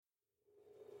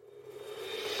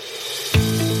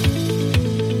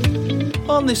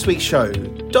On this week's show,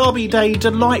 Derby Day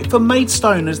delight for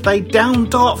Maidstone as they down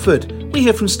Dartford. We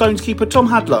hear from Stones keeper Tom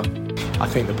Hadler. I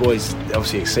think the boys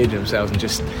obviously exceeded themselves and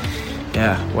just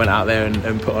went out there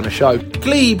and put on a show.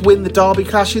 Glebe win the Derby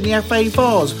clash in the FA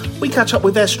Vars. We catch up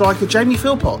with their striker Jamie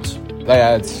Philpott. They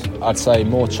had, I'd say,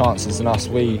 more chances than us.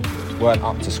 We weren't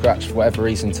up to scratch for whatever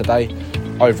reason today.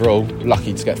 Overall,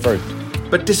 lucky to get through.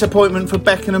 But disappointment for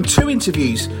Beckenham. 2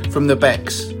 interviews from the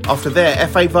Becks after their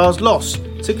FA Vars loss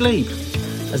to Glebe.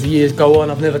 As the years go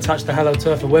on, I've never touched the hallowed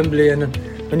turf of Wembley, and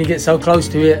when you get so close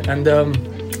to it and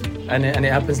it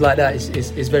happens like that,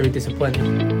 it's very disappointing.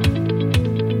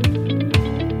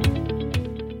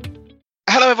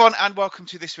 Hello everyone and welcome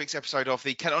to this week's episode of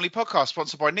the Kent Only podcast,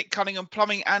 sponsored by Nick Cunningham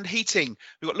Plumbing and Heating.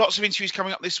 We've got lots of interviews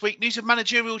coming up this week, news of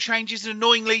managerial changes, and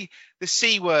annoyingly the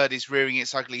C word is rearing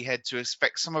its ugly head to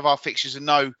affect some of our fixtures, and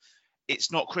no,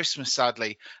 it's not Christmas,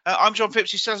 sadly. I'm John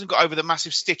Phipps, who still hasn't got over the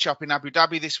massive stitch up in Abu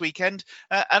Dhabi this weekend.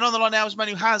 And on the line now is a man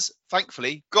who has,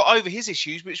 thankfully, got over his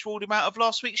issues, which ruled him out of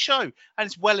last week's show. And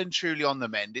it's well and truly on the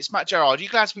mend. It's Matt Gerard. Are you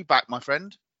glad to be back, my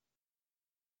friend?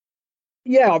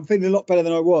 Yeah, I'm feeling a lot better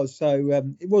than I was. So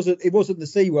it wasn't the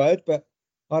C word, but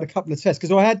I had a couple of tests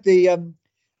because I had a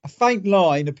faint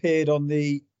line appeared on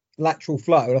the lateral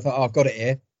flow, and I thought, I've got it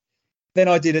here. Then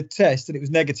I did a test and it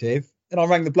was negative. Then I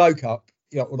rang the bloke up.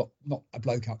 Well, not a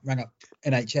bloke up, rang up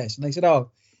NHS, and they said,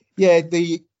 oh, yeah,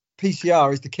 the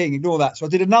PCR is the king, ignore that. So I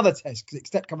did another test because it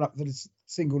kept coming up with a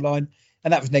single line,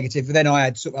 and that was negative. But then I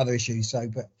had sort of other issues.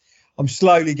 But I'm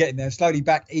slowly getting there, slowly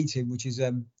back eating, which is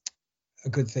a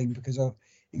good thing because it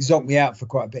zonked me out for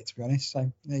quite a bit, to be honest.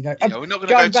 So there you go. Yeah, we're not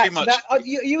going to go too much. Are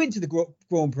you into the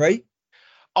Grand Prix?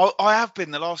 I have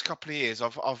been the last couple of years.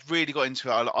 I've really got into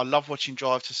it. I love watching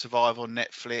Drive to Survive on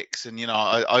Netflix, and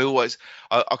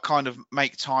I kind of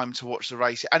make time to watch the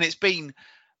race. And it's been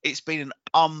an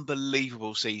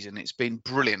unbelievable season. It's been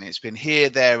brilliant. It's been here,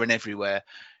 there, and everywhere.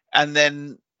 And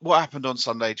then what happened on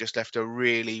Sunday just left a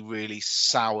really, really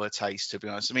sour taste, to be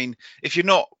honest. I mean, if you're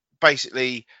not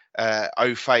basically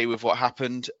au fait with what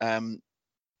happened, I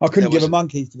couldn't give a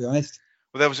monkey, to be honest.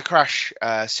 Well, there was a crash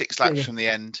 6 laps from the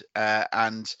end,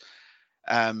 and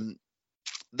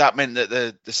that meant that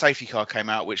the safety car came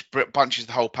out, which bunches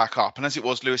the whole pack up. And as it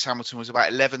was, Lewis Hamilton was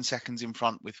about 11 seconds in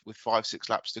front with 5-6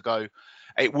 laps to go.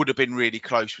 It would have been really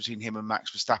close between him and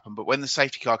Max Verstappen. But when the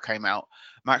safety car came out,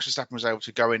 Max Verstappen was able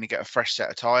to go in and get a fresh set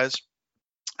of tyres.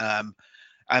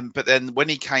 But then when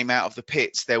he came out of the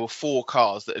pits, there were 4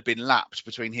 cars that had been lapped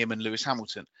between him and Lewis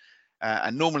Hamilton.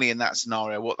 And normally in that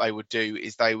scenario, what they would do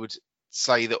is they would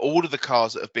say that all of the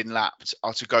cars that have been lapped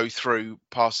are to go through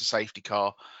past the safety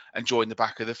car and join the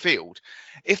back of the field.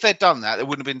 If they'd done that, there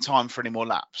wouldn't have been time for any more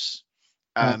laps.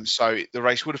 So the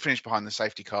race would have finished behind the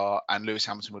safety car and Lewis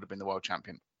Hamilton would have been the world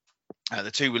champion.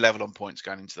 The two were level on points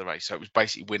going into the race. So it was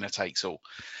basically winner takes all.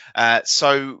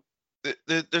 So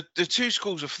the two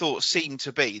schools of thought seem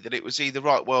to be that it was either,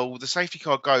 right, well, the safety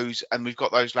car goes and we've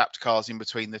got those lapped cars in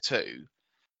between the two,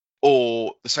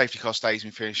 or the safety car stays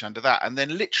and we finish under that. And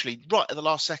then literally right at the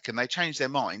last second, they changed their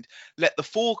mind, let the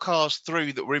 4 cars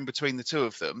through that were in between the two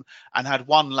of them and had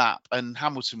 1 lap, and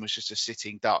Hamilton was just a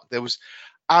sitting duck. There was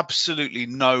absolutely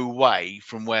no way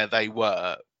from where they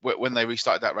were. When they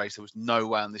restarted that race, there was no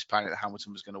way on this planet that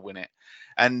Hamilton was going to win it.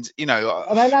 And,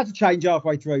 are they allowed to change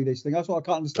halfway through this thing? That's what I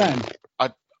can't understand.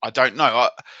 I don't know.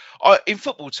 I in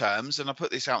football terms, and I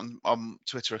put this out on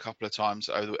Twitter a couple of times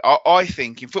over the week, I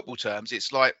think in football terms,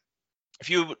 it's like, if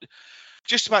you were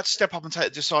just about to step up and take a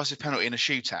decisive penalty in a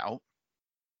shootout,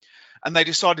 and they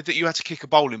decided that you had to kick a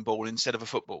bowling ball instead of a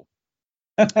football,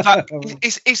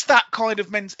 it's that kind of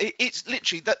it's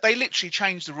literally that they literally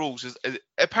changed the rules.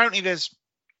 Apparently, there's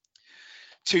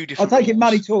 2 different. I take it rules.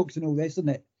 Money talks and all this, isn't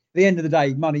it? At the end of the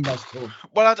day, money must talk.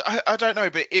 Well, I don't know,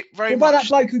 but it very much. That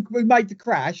bloke who made the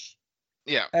crash,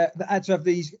 yeah, that had to have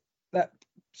that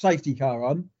safety car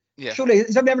on. Yeah. Surely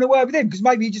somebody having a word with him because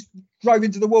maybe he just drove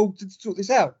into the wall to sort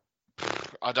this out.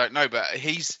 I don't know, but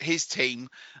his team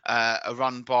are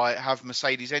run have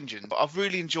Mercedes engines. But I've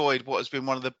really enjoyed what has been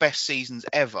one of the best seasons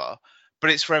ever, but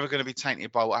it's forever going to be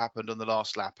tainted by what happened on the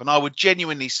last lap. And I would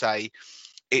genuinely say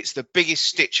it's the biggest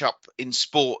stitch up in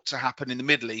sport to happen in the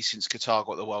Middle East since Qatar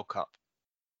got the World Cup.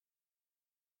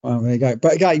 Well, there you go.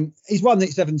 But again, he's won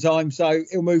it 7 times, so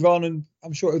he'll move on, and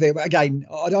I'm sure he'll do. But again,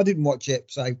 I didn't watch it,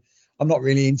 so I'm not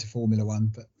really into Formula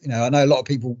One. But, I know a lot of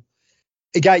people,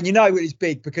 again, it's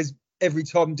big because every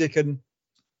Tom, Dick and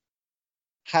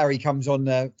Harry comes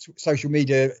on social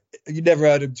media, you never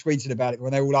heard them tweeting about it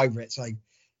when they're all over it. So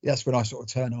that's when I sort of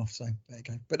turn off. So there you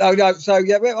go. But no. So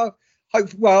yeah,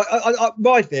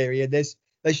 my theory in this,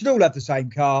 they should all have the same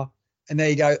car, and there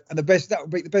you go. And that would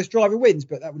be the best driver wins,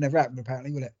 but that would never happen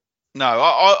apparently, will it? No,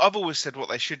 I've always said what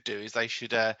they should do is they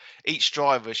should each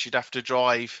driver should have to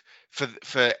drive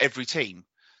for every team.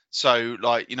 So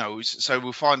like, you know, so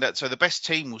we'll find out. So the best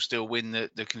team will still win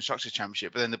the Constructors'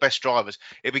 Championship, but then the best drivers.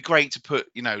 It'd be great to put,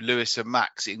 you know, Lewis and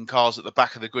Max in cars at the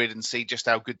back of the grid and see just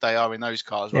how good they are in those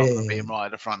cars rather than being right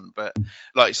at the front. But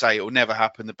like you say, it will never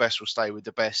happen. The best will stay with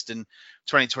the best, and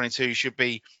 2022 should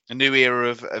be a new era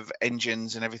of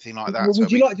engines and everything like that.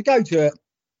 Would you like to go to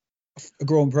a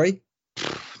Grand Prix?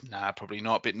 Nah, probably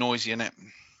not. A bit noisy, isn't it?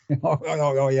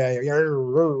 Oh, yeah.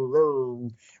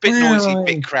 Bit noisy,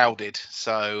 bit crowded.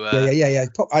 So yeah.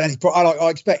 I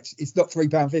expect it's not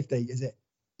 £3.50, is it?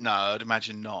 No, I'd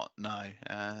imagine not. No.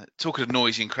 Talking of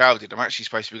noisy and crowded, I'm actually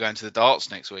supposed to be going to the darts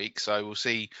next week, so we'll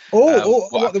see.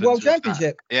 What the World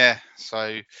Championship? That. Yeah. So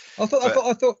I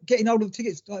thought getting hold of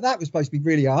tickets like that was supposed to be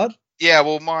really hard. Yeah,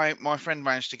 well, my friend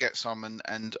managed to get some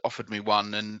and offered me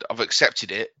one, and I've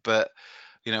accepted it, but.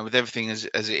 You know, with everything as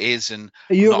it is, and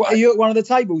are you at one of the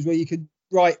tables where you could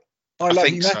write "I love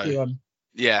you, Matthew" on?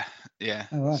 Yeah.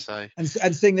 Oh, right. So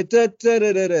and sing the da da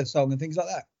da da da song and things like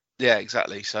that. Yeah,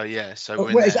 exactly. So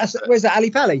where's that? Ali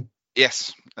Pally?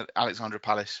 Yes, at Alexandra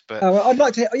Palace. But I'd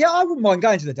like to. Yeah, I wouldn't mind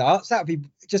going to the darts. That would be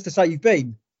just to say you've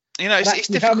been. You know, it's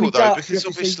difficult though because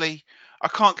obviously I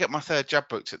can't get my third jab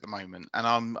booked at the moment,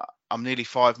 and I'm nearly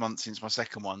 5 months since my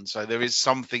second one, so there is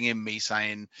something in me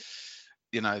saying.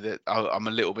 You know, that I'm a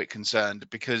little bit concerned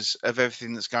because of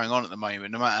everything that's going on at the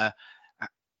moment, no matter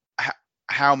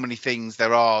how many things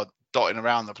there are dotting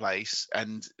around the place.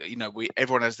 And, you know,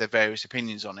 everyone has their various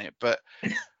opinions on it, but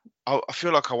I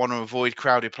feel like I want to avoid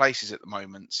crowded places at the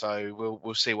moment. So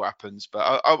we'll see what happens,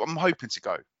 but I'm hoping to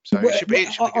go. So it should be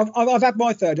good. I've had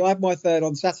my third. I have my third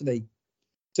on Saturday.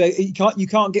 So you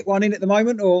can't get one in at the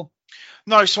moment, or?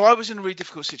 No, so I was in a really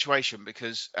difficult situation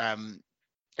because,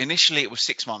 initially, it was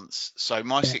 6 months. So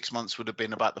my 6 months would have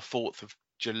been about the 4th of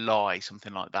July,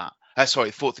 something like that. Sorry,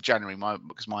 4th of January,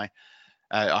 because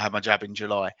I had my jab in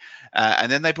July. And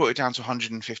then they brought it down to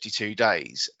 152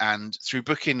 days. And through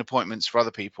booking appointments for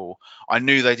other people, I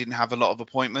knew they didn't have a lot of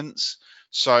appointments.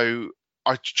 So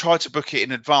I tried to book it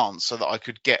in advance so that I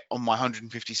could get on my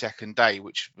 152nd day,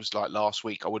 which was like last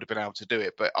week. I would have been able to do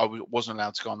it, but I wasn't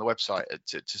allowed to go on the website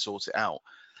to sort it out.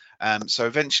 So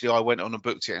eventually I went on and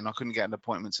booked it, and I couldn't get an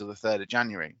appointment till the 3rd of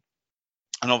January.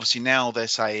 And obviously now they're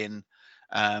saying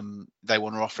they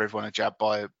want to offer everyone a jab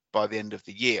by the end of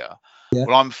the year. Yeah.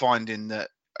 Well, I'm finding that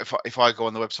if I go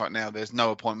on the website now, there's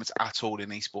no appointments at all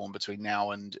in Eastbourne between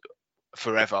now and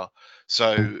forever.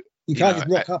 So you can't just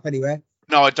rock up anywhere.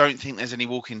 No, I don't think there's any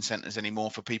walk-in centres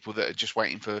anymore for people that are just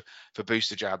waiting for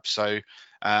booster jabs. So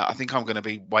I think I'm going to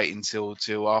be waiting till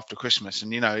after Christmas.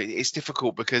 And, you know, it's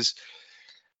difficult because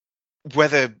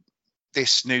whether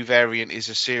this new variant is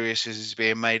as serious as is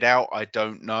being made out, I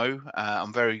don't know.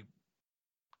 I'm very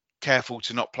careful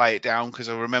to not play it down because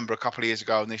I remember a couple of years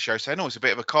ago on this show saying, it's a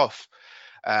bit of a cough.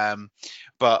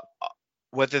 But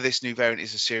whether this new variant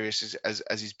is as serious as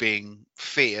is being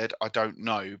feared, I don't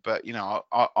know. But, you know,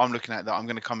 I'm looking at that. I'm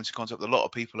going to come into contact with a lot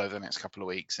of people over the next couple of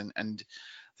weeks. And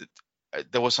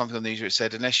there was something on the news that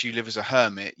said, unless you live as a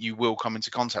hermit, you will come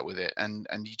into contact with it. And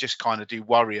you just kind of do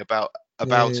worry about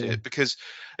it because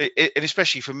and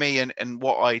especially for me and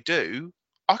what I do,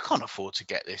 I can't afford to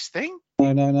get this thing.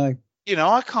 No. You know,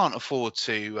 I can't afford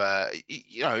to,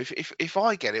 you know, if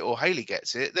I get it or Hayley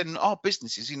gets it, then our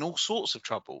business is in all sorts of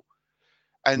trouble.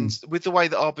 And with the way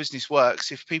that our business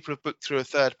works, if people have booked through a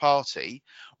third party,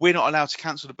 we're not allowed to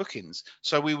cancel the bookings.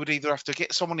 So we would either have to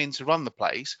get someone in to run the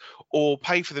place or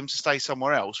pay for them to stay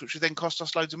somewhere else, which would then cost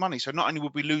us loads of money. So not only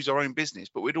would we lose our own business,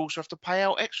 but we'd also have to pay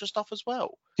out extra stuff as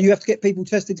well. Do you have to get people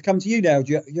tested to come to you now?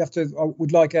 Do you have to,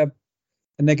 would like a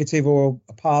negative or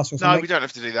a pass or something? No, we don't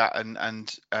have to do that. And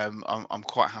I'm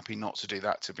quite happy not to do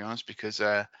that, to be honest, because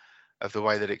of the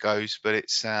way that it goes. But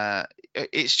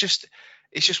it's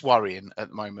just worrying at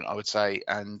the moment, I would say.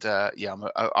 And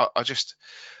I just,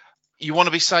 you want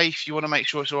to be safe. You want to make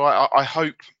sure it's all right. I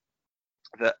hope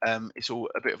that it's all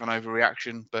a bit of an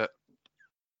overreaction, but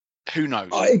who knows?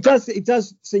 It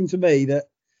does seem to me that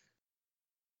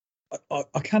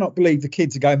I cannot believe the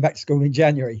kids are going back to school in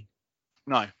January.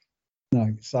 No.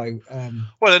 So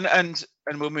well, and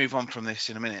we'll move on from this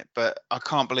in a minute, but I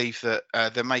can't believe that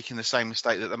they're making the same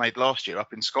mistake that they made last year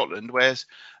up in Scotland, whereas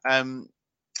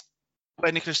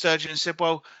where Nicola Sturgeon said,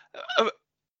 well,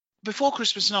 before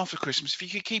Christmas and after Christmas, if you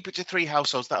could keep it to 3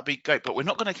 households, that'd be great. But we're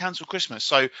not going to cancel Christmas.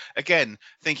 So again,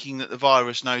 thinking that the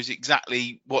virus knows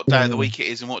exactly what day of the week it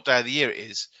is and what day of the year it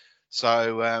is.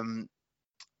 So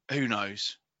who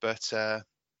knows? But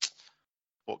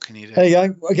what can you do? There you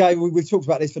go. Okay, we've talked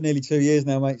about this for nearly 2 years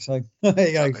now, mate. So there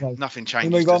you go. So nothing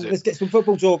changes. We'll move on. Let's get some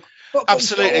football talk.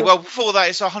 Absolutely. Well, before that,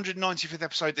 it's our 195th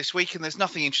episode this week, and there's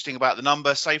nothing interesting about the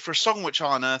number, save for a song which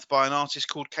I unearthed by an artist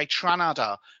called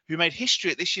Kaytranada, who made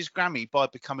history at this year's Grammy by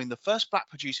becoming the first black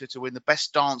producer to win the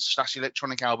Best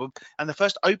Dance/Electronic Album and the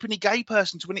first openly gay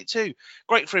person to win it too.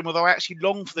 Great for him, although I actually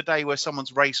long for the day where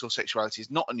someone's race or sexuality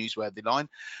is not a newsworthy line.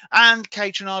 And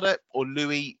Kaytranada, or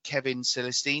Louis Kevin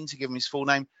Celestine, to give him his full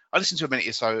name, I listened to a minute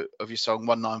or so of your song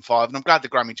 195, and I'm glad the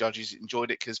Grammy judges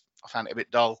enjoyed it because I found it a bit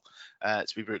dull, to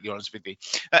be brutally honest with you.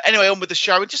 Anyway, on with the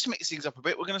show. And just to mix things up a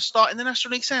bit, we're going to start in the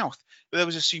National League South, where there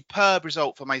was a superb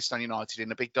result for Maidstone United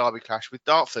in a big derby clash with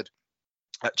Dartford.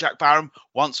 Jack Barham,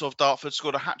 once off Dartford,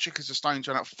 scored a hat-trick as the Stones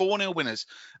ran out 4-0 winners,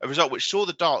 a result which saw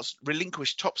the Darts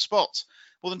relinquish top spot.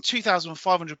 More than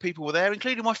 2,500 people were there,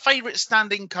 including my favourite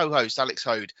standing co-host, Alex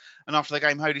Hode. And after the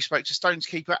game, Hodey spoke to Stones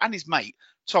keeper and his mate,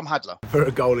 Tom Hadler. For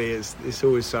a goalie, it's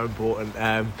always so important.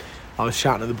 I was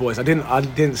shouting at the boys. I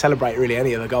didn't celebrate really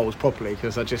any of the goals properly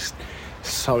because I just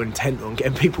so intent on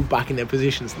getting people back in their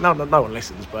positions. No one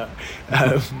listens, but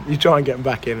you try and get them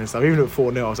back in and stuff. Even at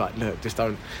 4-0, I was like, look, just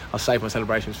don't. I'll save my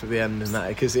celebrations for the end and that,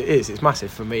 because it's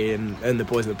massive for me and the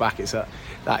boys in the back.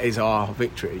 That is our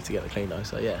victory to get the clean though.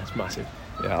 So yeah, it's massive.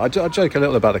 Yeah, I joke a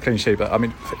little about the clean sheet, but I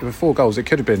mean, with 4 goals, it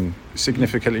could have been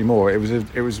significantly more. It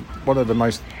was one of the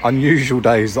most unusual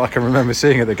days that I can remember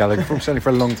seeing at the Gallagher, certainly for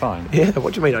a long time. Yeah,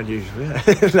 what do you mean unusual?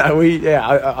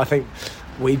 Yeah, I think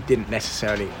we didn't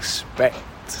necessarily expect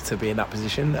to be in that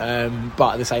position,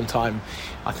 but at the same time,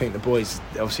 I think the boys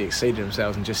obviously exceeded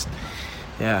themselves and just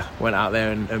went out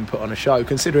there and put on a show,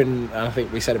 considering, and I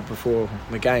think we said it before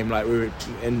the game, like we were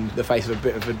in the face of a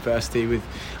bit of adversity with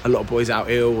a lot of boys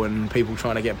out ill and people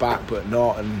trying to get back but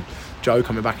not, and Joe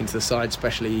coming back into the side,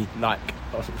 especially like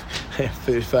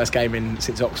for his first game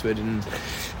since Oxford and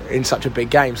in such a big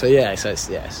game. So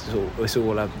it's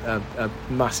all a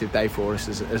massive day for us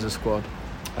as a squad.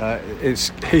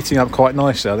 It's heating up quite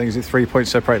nicely. I think it's 3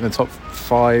 points separating the top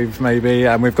 5 maybe,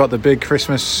 and we've got the big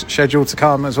Christmas schedule to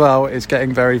come as well. It's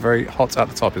getting very, very hot at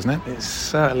the top, isn't it? It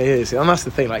certainly is, and that's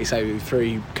the thing, like you say, with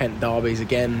 3 Kent derbies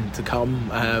again to come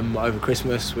over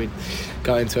Christmas. We'd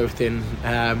go into everything,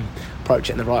 approach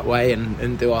it in the right way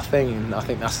and do our thing, and I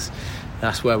think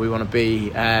that's where we want to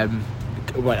be at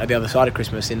the other side of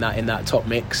Christmas, in that top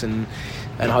mix and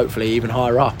hopefully even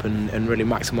higher up and really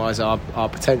maximise our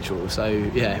potential. So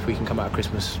yeah, if we can come out of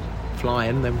Christmas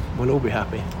flying, then we'll all be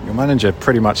happy. Your manager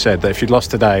pretty much said that if you'd lost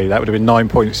today, that would have been 9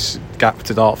 points gap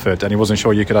to Dartford, and he wasn't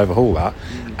sure you could overhaul that.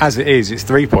 As it is, it's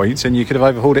 3 points and you could have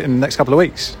overhauled it in the next couple of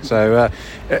weeks. So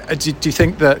do you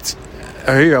think that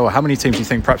how many teams do you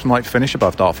think perhaps might finish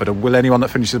above Dartford, or will anyone that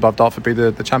finishes above Dartford be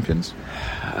the champions?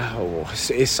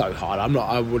 It's so hard.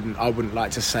 I wouldn't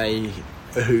like to say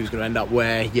who's going to end up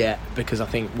where yet, because I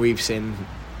think we've seen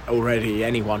already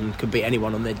anyone can beat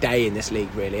anyone on their day in this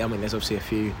league, really. I mean, there's obviously a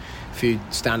few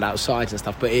standout sides and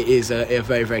stuff, but it is a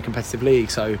very, very competitive league,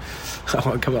 so I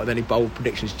won't come up with any bold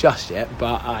predictions just yet,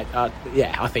 but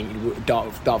I think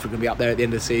Dartford going to be up there at the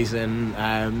end of the season.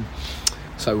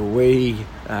 So will we.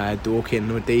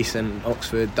 Dorking were decent,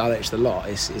 Oxford, Dulwich, the lot.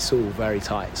 It's all very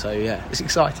tight, so yeah, it's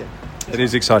exciting. It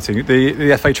is exciting.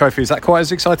 The FA Trophy, is that quite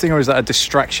as exciting, or is that a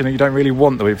distraction that you don't really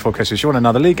want the week before Christmas? You want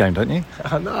another league game, don't you?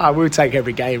 No, we'll take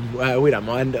every game. We don't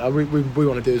mind. We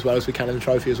want to do as well as we can in the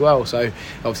trophy as well. So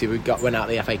obviously went out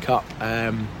the FA Cup.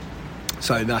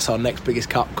 So that's our next biggest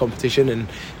cup competition, and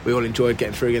we all enjoyed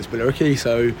getting through against Billericay.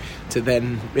 So to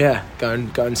then,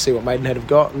 go and see what Maidenhead have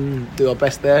got and do our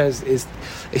best there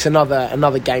it's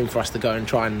another game for us to go and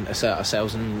try and assert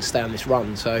ourselves and stay on this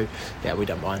run. So yeah, we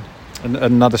don't mind. And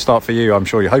another start for you. I'm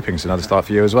sure you're hoping it's another start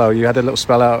for you as well. You had a little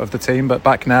spell out of the team, but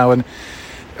back now and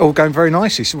all going very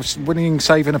nicely. So winning,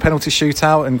 saving a penalty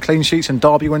shootout and clean sheets and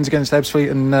derby wins against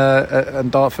Ebbsfleet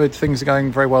and Dartford. Things are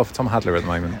going very well for Tom Hadler at the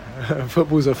moment.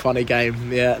 Football's a funny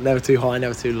game. Yeah, never too high,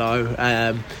 never too low.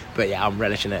 But yeah, I'm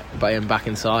relishing it. Being back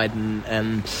inside, and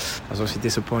I was obviously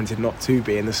disappointed not to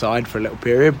be in the side for a little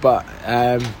period. But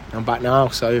I'm back now,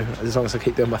 so as long as I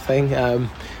keep doing my thing and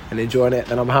enjoying it,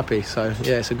 then I'm happy. So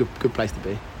yeah, it's a good place to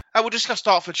be. We'll discuss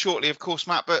Dartford shortly, of course,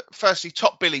 Matt, but firstly,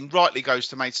 top billing rightly goes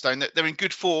to Maidstone. They're in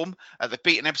good form. They've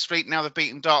beaten Ebbsfleet, now they've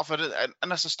beaten Dartford,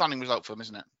 and that's a stunning result for them,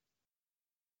 isn't it?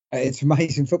 It's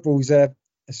amazing. Football's a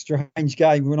strange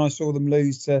game. When I saw them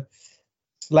lose to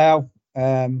Slough,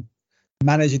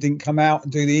 manager didn't come out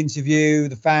and do the interview.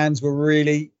 The fans were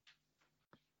really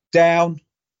down.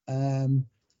 You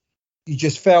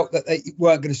just felt that they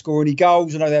weren't going to score any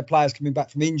goals. I know their players coming back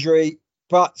from injury.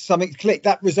 But something clicked.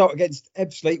 That result against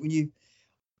Ebbsfleet,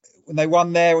 when they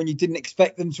won there, when you didn't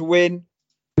expect them to win,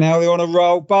 now they're on a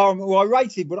roll. Barham, who I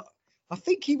rated, but I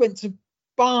think he went to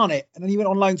Barnet and then he went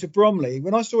on loan to Bromley.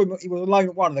 When I saw him, he was on loan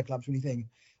at one of the clubs. When you think,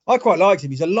 I quite liked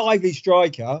him. He's a lively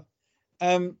striker,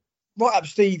 right up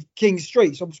Steve King's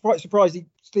street. So I'm quite surprised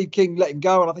Steve King let him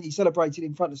go, and I think he celebrated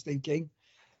in front of Steve King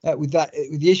with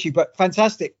the issue. But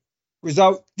fantastic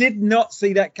result. Did not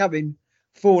see that coming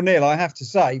 4-0, I have to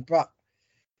say. But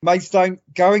Maidstone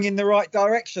going in the right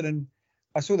direction, and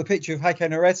I saw the picture of Heike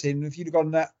Norettin. If you'd have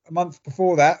gone that a month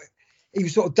before that, he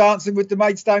was sort of dancing with the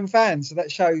Maidstone fans. So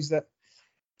that shows that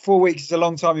 4 weeks is a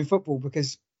long time in football,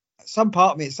 because some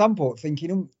part of me at some point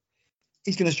thinking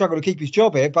he's going to struggle to keep his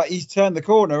job here, but he's turned the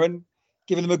corner and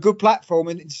given them a good platform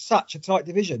in such a tight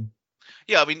division.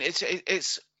 Yeah, I mean, it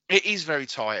is very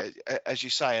tight, as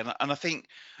you say, and I think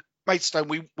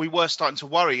Maidstone, we were starting to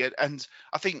worry, and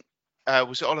I think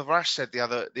was it Oliver Ash said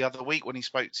the other week when he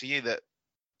spoke to you that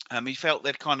he felt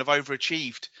they'd kind of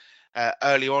overachieved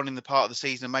early on in the part of the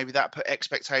season, and maybe that put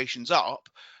expectations up.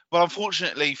 But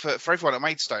unfortunately for everyone at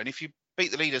Maidstone, if you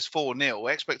beat the leaders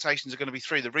 4-0, expectations are going to be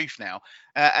through the roof now.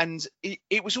 And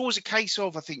it was always a case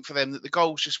of, I think, for them that the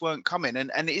goals just weren't coming,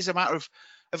 and it is a matter of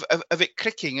it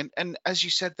clicking. And as you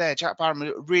said there, Jack Barham,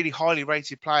 a really highly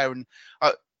rated player, and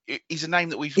he's a name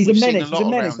that we've seen a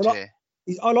lot around here.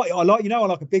 I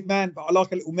like a big man, but I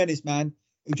like a little menace man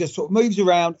who just sort of moves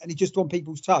around and he's just on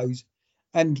people's toes.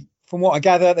 And from what I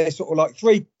gather, they're sort of like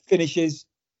 3 finishes,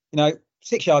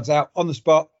 6 yards out on the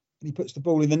spot, and he puts the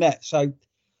ball in the net. So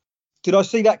did I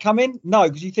see that coming? No,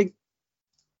 because you think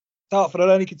Dartford had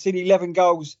only conceded 11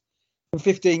 goals in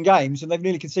 15 games, and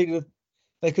they've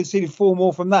conceded 4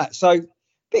 more from that. So a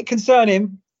bit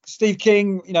concerning. Steve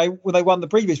King, when they won the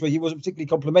previous week, he wasn't particularly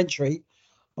complimentary.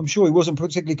 I'm sure he wasn't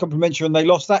particularly complimentary, and they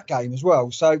lost that game as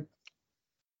well. So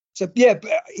yeah,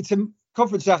 it's a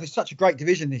Conference South is such a great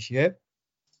division this year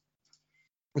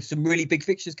with some really big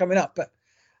fixtures coming up. But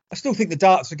I still think the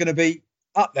Darts are going to be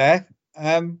up there.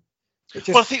 Well,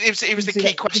 I think it was the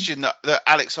key question that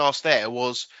Alex asked there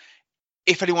was,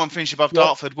 if anyone finishes above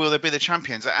Dartford, will they be the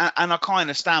champions? And I kind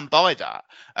of stand by that.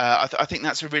 I think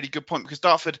that's a really good point, because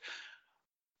Dartford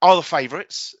are the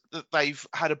favourites. That they've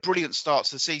had a brilliant start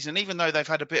to the season, even though they've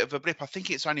had a bit of a blip. I think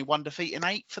it's only 1 defeat in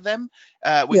 8 for them,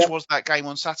 which was that game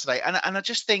on Saturday. And I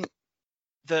just think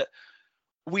that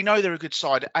we know they're a good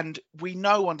side, and we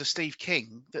know under Steve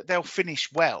King that they'll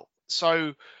finish well.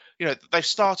 So, they've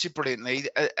started brilliantly,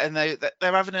 and they're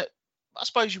having a. I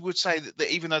suppose you would say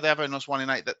that even though they've only lost 1 in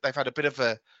 8, that they've had a bit of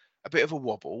a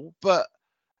wobble, but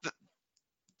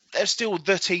they're still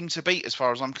the team to beat as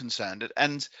far as I'm concerned.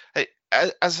 And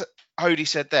as Hody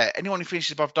said there, anyone who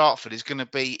finishes above Dartford is going to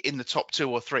be in the top 2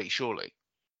 or 3, surely.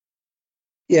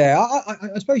 Yeah,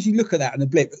 I suppose you look at that in a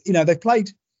blip. They've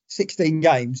played 16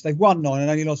 games, they've won 9 and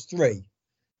only lost 3.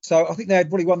 So I think they had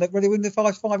probably won. Were they win the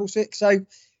 5 or 6? So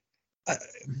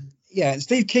yeah,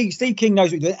 Steve King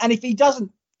knows what he's doing, and if he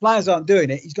doesn't. Players aren't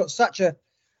doing it. He's got such a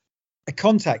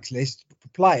contacts list for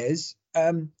players.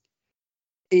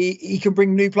 He can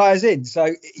bring new players in. So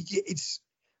it's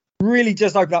really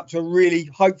just opened up to a really,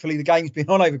 hopefully the game's been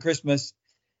on over Christmas.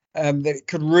 That it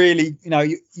could really,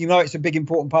 it's a big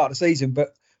important part of the season. But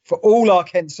for all our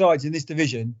Kent sides in this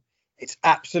division, it's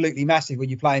absolutely massive when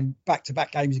you're playing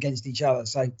back-to-back games against each other.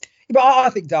 So, but I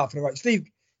think Dartford are right.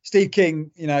 Steve King,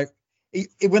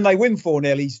 when they win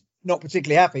 4-0, he's not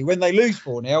particularly happy. When they lose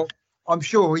 4-0, I'm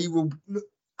sure he will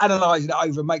analyse it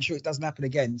over and make sure it doesn't happen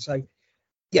again. So,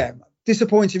 yeah,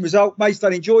 disappointing result.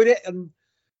 Maidstone enjoyed it, and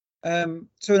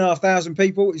 2,500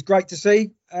 people is great to see,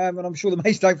 and I'm sure the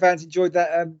Maidstone fans enjoyed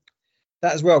that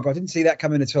as well. But I didn't see that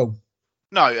coming at all.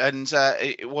 No, and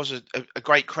it was a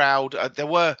great crowd.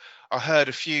 I heard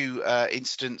a few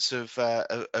incidents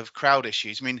of crowd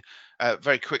issues. I mean,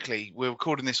 very quickly, we're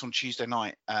recording this on Tuesday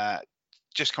night.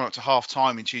 Just come up to half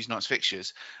time in Tuesday night's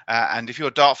fixtures, and if you're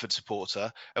a Dartford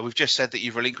supporter, we've just said that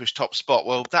you've relinquished top spot.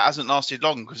 Well, that hasn't lasted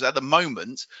long, because at the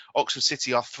moment Oxford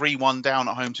City are 3-1 down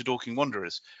at home to Dorking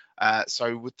Wanderers.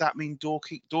 So would that mean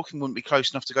Dorking wouldn't be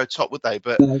close enough to go top, would they?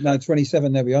 But no,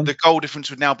 27 there we are. The goal difference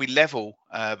would now be level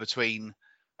between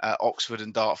Oxford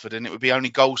and Dartford, and it would be only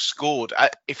goals scored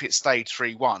if it stayed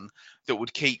 3-1 that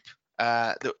would keep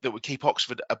that would keep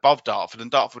Oxford above Dartford,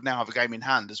 and Dartford now have a game in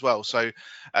hand as well. So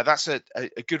that's a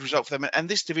good result for them. And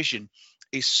this division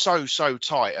is so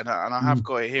tight, and I have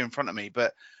got it here in front of me.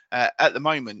 But at the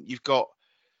moment, you've got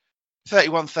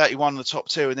 31-31 in the top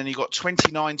 2, and then you've got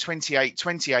 29, 28,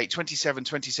 28, 27,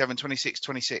 27, 26,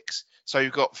 26. So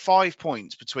you've got 5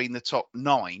 points between the top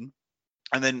 9,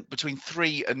 and then between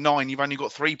 3 and 9, you've only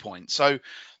got 3 points. So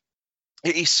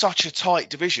it is such a tight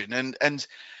division, and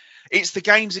it's the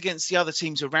games against the other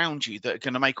teams around you that are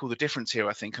going to make all the difference here,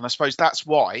 I think. And I suppose that's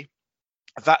why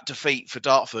that defeat for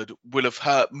Dartford will have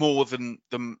hurt more than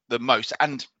most.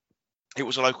 And it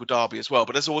was a local derby as well.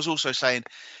 But as I was also saying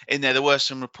in there were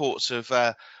some reports of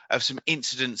some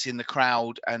incidents in the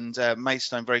crowd, and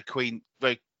Maidstone very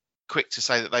quick to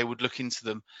say that they would look into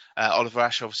them. Oliver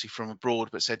Ash, obviously from abroad,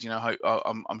 but said,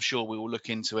 I'm sure we will look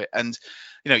into it. And,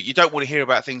 you don't want to hear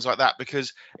about things like that,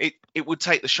 because it would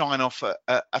take the shine off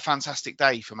a fantastic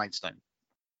day for Maidstone.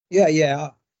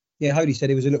 Yeah. Holy said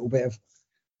it was a little bit of,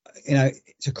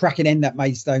 it's a cracking end, that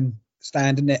Maidstone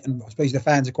stand, isn't it? And I suppose the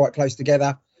fans are quite close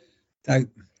together.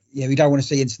 We don't want to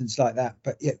see incidents like that.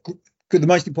 But yeah, good. The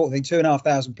most important thing,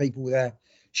 2,500 people there,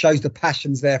 shows the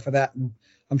passion's there for that. And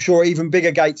I'm sure even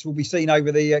bigger gates will be seen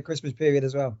over the Christmas period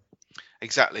as well.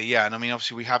 Exactly, yeah. And I mean,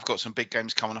 obviously, we have got some big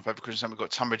games coming up over Christmas. We've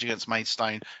got Tunbridge against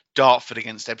Maidstone, Dartford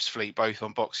against Ebbsfleet, both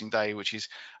on Boxing Day, which is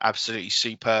absolutely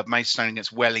superb. Maidstone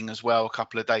against Welling as well, a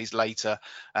couple of days later.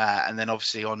 And then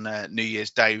obviously on New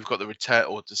Year's Day, we've got the return,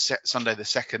 or Sunday the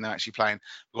 2nd, they're actually playing.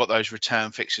 We've got those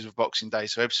return fixtures of Boxing Day.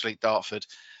 So Ebbsfleet, Dartford,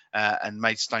 and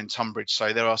Maidstone, Tunbridge.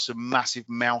 So there are some massive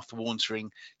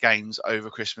mouth-watering games over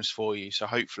Christmas for you. So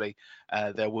hopefully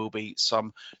there will be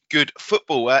some good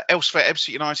football. Elsewhere, Ebbsfleet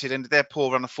United ended their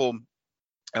poor run of form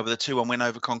with a 2-1 win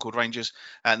over Concord Rangers,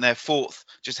 and they're 4th,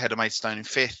 just ahead of Maidstone in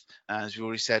 5th. As we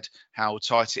already said, how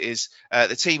tight it is.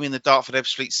 The team in the Dartford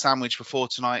Ebbsfleet sandwich before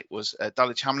tonight was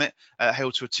Dulwich Hamlet,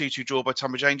 held to a 2-2 draw by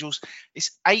Tunbridge Angels.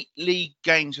 It's 8 league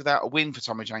games without a win for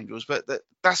Tunbridge Angels, but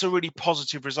that's a really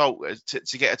positive result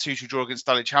to get a 2-2 draw against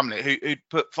Dulwich Hamlet, who'd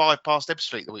put 5 past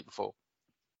Ebbsfleet the week before.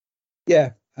 Yeah,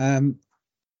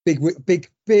 big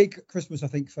Christmas, I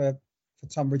think, for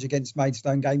Tunbridge against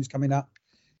Maidstone games coming up.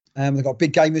 They've got a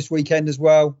big game this weekend as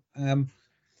well.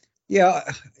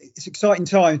 It's exciting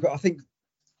times, but I think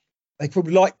they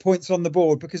probably like points on the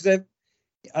board, because I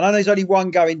know there's only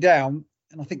one going down,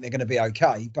 and I think they're going to be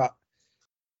okay, but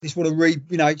just want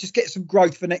to just get some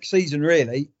growth for next season,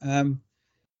 really. I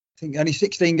think only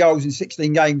 16 goals in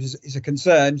 16 games is a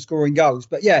concern, scoring goals.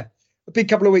 But yeah, a big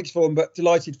couple of weeks for them, but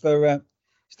delighted for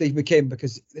Steve McKim,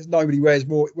 because there's nobody wears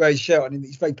his shirt on him.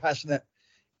 He's very passionate,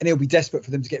 and he'll be desperate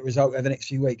for them to get a result over the next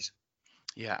few weeks.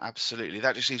 Yeah, absolutely.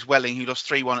 That just leaves Welling, who lost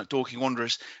 3-1 at Dorking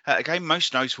Wanderers. A game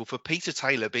most notable for Peter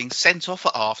Taylor being sent off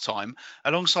at half-time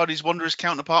alongside his Wanderers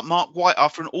counterpart Mark White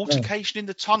after an altercation in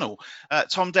the tunnel.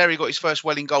 Tom Derry got his first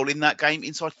Welling goal in that game,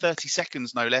 inside 30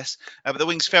 seconds, no less. But the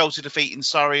Wings fell to defeat in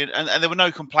Surrey, and there were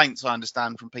no complaints, I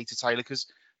understand, from Peter Taylor, because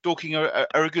Dorking are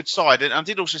a good side. And I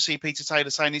did also see Peter Taylor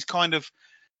saying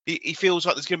he feels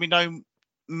like there's going to be no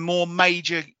more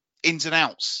major ins and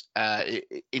outs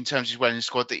in terms of his Welling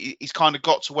squad, that he's kind of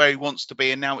got to where he wants to be,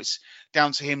 and now it's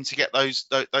down to him to get those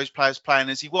players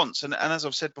playing as he wants. And as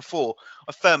I've said before,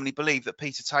 I firmly believe that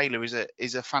Peter Taylor is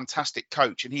a fantastic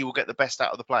coach, and he will get the best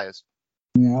out of the players.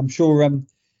 Yeah, I'm sure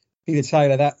Peter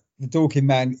Taylor, the Dorking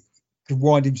man, could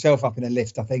wind himself up in a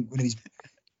lift, I think, with his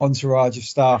entourage of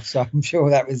staff. So I'm sure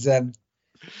that was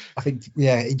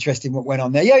interesting what went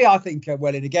on there. Yeah, I think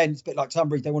Welling, again, it's a bit like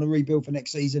Tunbridge, they want to rebuild for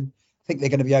next season. I think they're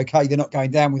going to be okay. They're not going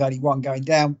down with only one going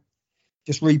down.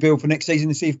 Just rebuild for next season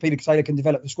and see if Peter Taylor can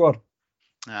develop the squad.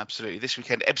 Absolutely. This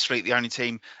weekend, Ebbsfleet, the only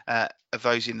team of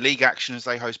those in league action, as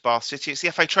they host Bath City. It's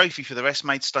the FA Trophy for the rest.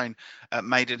 Maidstone,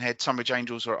 Maidenhead, Tunbridge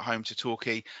Angels are at home to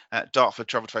Torquay. Dartford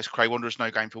travel to face Cray Wanderers, no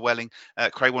game for Welling.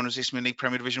 Cray Wanderers, Isthmian League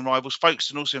Premier Division rivals.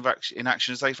 Folkestone also in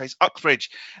action as they face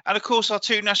Uxbridge. And of course, our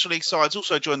 2 National League sides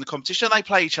also join the competition. They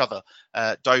play each other.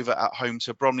 Dover at home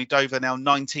to Bromley. Dover now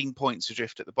 19 points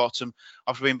adrift at the bottom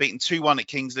after being beaten 2-1 at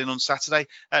Kings Lynn on Saturday.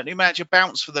 New manager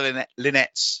bounced for the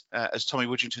Lynnettes as Tommy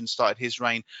Woodrington started his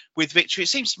reign with victory. It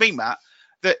seems to me, Matt,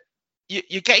 that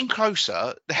you're getting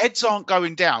closer. The heads aren't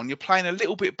going down. You're playing a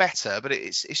little bit better, but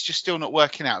it's just still not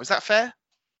working out. Is that fair?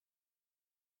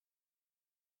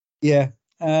 Yeah.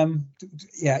 We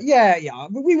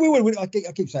will win. I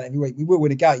keep saying it every week. We will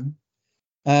win a game.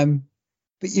 But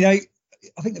I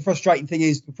think the frustrating thing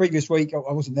is the previous week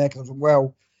I wasn't there because I wasn't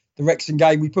well. The Wrexham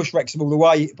game, we pushed Wrexham all the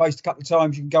way. Post a couple of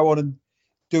times, you can go on and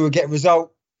get a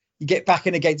result. You get back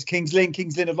in against Kings Lynn.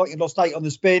 Kings Lynn have lost 8 on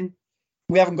the spin.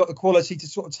 We haven't got the quality to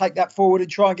sort of take that forward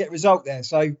and try and get a result there.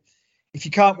 So if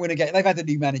you can't win a game, they've had the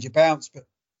new manager bounce, but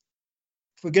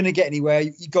if we're going to get anywhere,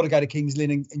 you've got to go to Kings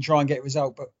Lynn and try and get a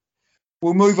result. But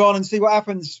we'll move on and see what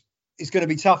happens. It's going to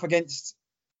be tough against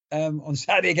on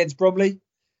Saturday against Bromley.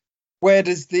 Where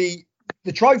does the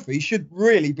trophy should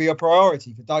really be a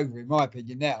priority for Dover, in my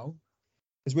opinion, now,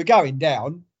 as we're going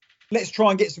down. Let's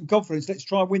try and get some confidence. Let's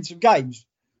try and win some games.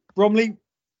 Bromley,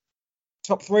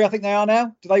 top 3, I think they are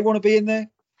now. Do they want to be in the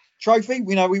trophy?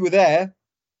 We know we were there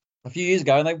a few years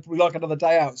ago, and they would like another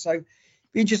day out. So,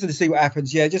 be interested to see what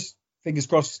happens. Yeah, just fingers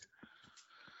crossed.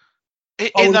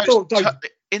 In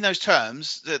in those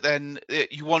terms, that then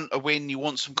you want a win, you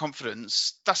want some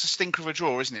confidence. That's a stinker of a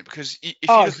draw, isn't it? Because if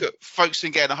you look at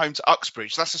Folkestone getting a home to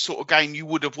Uxbridge, that's the sort of game you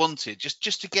would have wanted,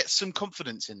 just to get some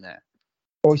confidence in there.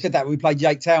 Well, we said that when we played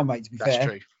Yate Town, mate. To be fair, that's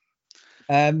true.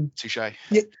 Touche.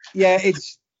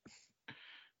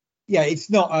 It's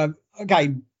not a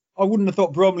game. I wouldn't have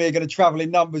thought Bromley are going to travel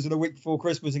in numbers in a week before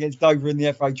Christmas against Dover in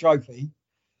the FA Trophy.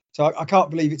 So I can't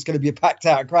believe it's going to be a packed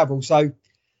out Gravel. So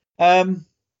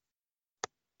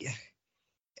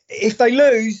if they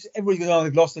lose, everybody's going,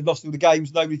 they've lost all the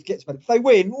games, nobody forgets about it. If they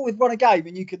win, we've won a game,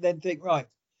 and you can then think, right,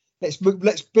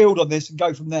 let's build on this and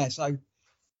go from there. So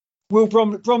will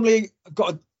Bromley's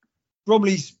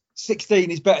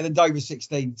 16 is better than Dover's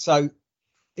 16. So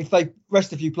if they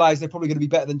rest a few players, they're probably going to be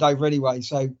better than Dover anyway.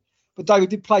 So, but Dover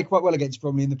did play quite well against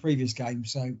Bromley in the previous game.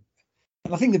 So, and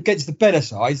I think against the better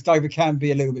sides, Dover can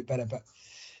be a little bit better. But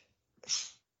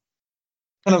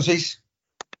penalties,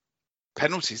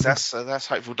 that's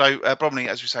hopeful. Bromley,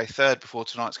 as we say, third before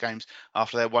tonight's games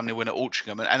after their 1-0 win at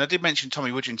Altrincham. And I did mention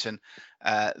Tommy Widgington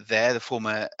there, the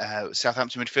former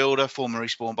Southampton midfielder, former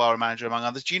Eastbourne Borough manager, among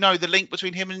others. Do you know the link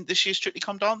between him and this year's Strictly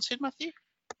Come Dancing, Matthew?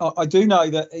 I do know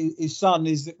that his son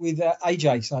is with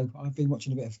AJ, so I've been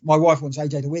watching a bit. My wife wants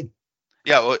AJ to win.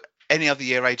 Yeah, well, any other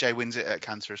year AJ wins it at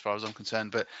Cantor, as far as I'm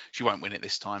concerned, but she won't win it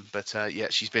this time. But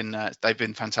they've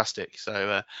been fantastic.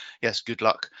 So yes, good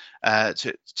luck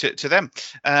to them.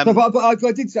 But I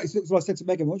did say, that's what I said to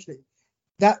Megan. Watched it.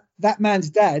 That man's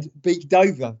dad beat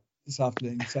Dover this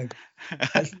afternoon. So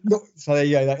there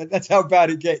you go. That's how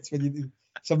bad it gets when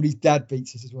somebody's dad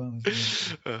beats us as well.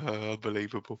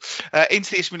 Unbelievable.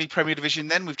 Into the Isthmian League Premier Division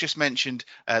then. We've just mentioned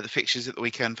the fixtures at the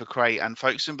weekend for Cray and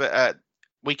Folkestone, but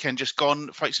weekend just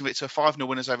gone, Folkestone to 5-0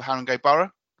 winners over Haringey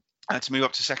Borough to move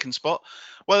up to second spot.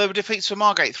 Well, there were defeats for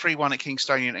Margate 3-1 at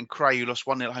Kingstonian and Cray, who lost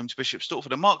 1-0 at home to Bishop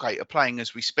Stortford. And Margate are playing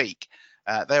as we speak.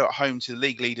 They're at home to the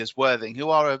league leaders Worthing, who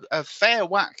are a fair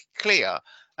whack clear,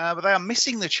 but they are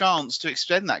missing the chance to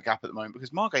extend that gap at the moment,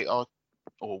 because Margate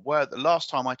were the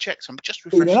last time I checked, I'm just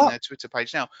refreshing their Twitter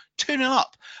page now, 2-0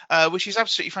 up, which is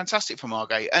absolutely fantastic for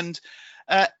Margate. And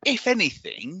if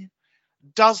anything,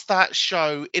 does that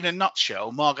show in a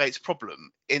nutshell Margate's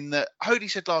problem? In that Hoadie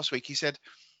said last week, he said,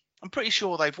 I'm pretty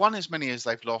sure they've won as many as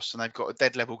they've lost, and they've got a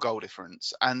dead level goal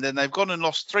difference. And then they've gone and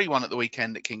lost 3-1 at the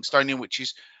weekend at Kingstonian, which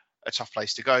is a tough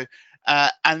place to go.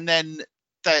 And then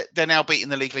they're now beating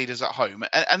the league leaders at home.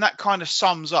 And that kind of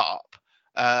sums up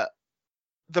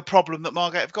the problem that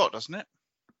Margate have got, doesn't it?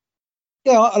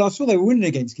 Yeah, and I saw they were winning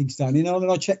against Kingstonian, and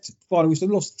then I checked finally, they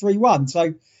lost 3-1.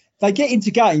 So they get into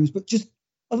games, but just,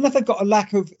 I don't know if they've got a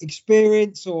lack of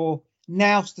experience or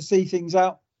nous to see things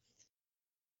out.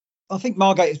 I think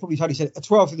Margate has probably totally said a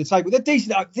 12th of the table. They're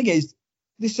decent. The thing is,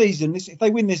 this season, if they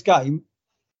win this game,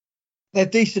 they're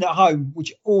decent at home,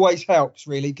 which always helps,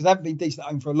 really, because they haven't been decent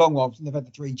at home for a long while since they've had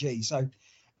the 3G. So,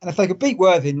 and if they could beat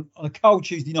Worthing on a cold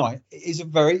Tuesday night, it is a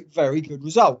very, very good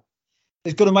result.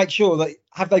 They've got to make sure that,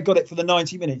 have they got it for the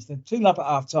 90 minutes? They're 2-0 up at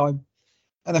half time.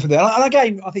 And then from there, and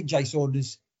again, I think Jay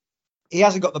Saunders, he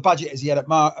hasn't got the budget as he had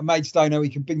at Maidstone. He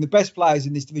can bring the best players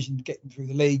in this division to get them through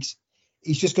the leagues.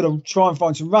 He's just got to try and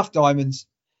find some rough diamonds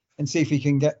and see if he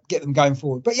can get them going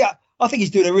forward. But yeah, I think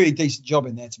he's doing a really decent job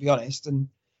in there, to be honest. And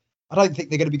I don't think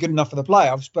they're going to be good enough for the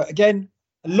playoffs. But again,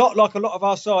 a lot of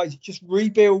our sides, just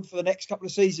rebuild for the next couple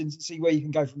of seasons and see where you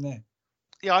can go from there.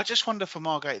 Yeah, I just wonder for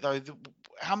Margate, though,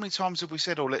 how many times have we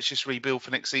said, let's just rebuild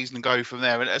for next season and go from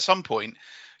there? And at some point,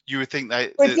 you would think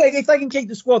if they can keep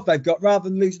the squad they've got rather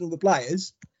than losing all the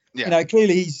players,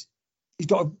 clearly he's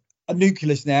got a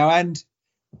nucleus now, and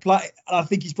I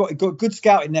think he's got a good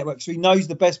scouting network, so he knows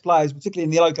the best players, particularly in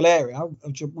the local area,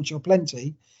 which are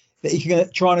plenty, that he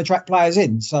can try and attract players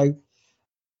in. So,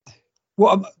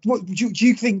 what do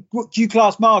you think? What do you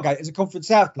class Margate as, a Conference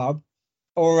South club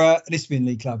or an Isthmian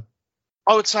League club?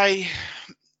 I would say,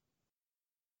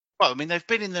 well, I mean, they've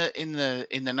been in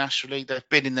the National League, they've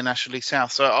been in the National League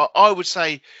South, so I would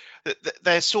say that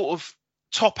they're sort of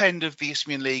top end of the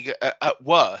Isthmian League at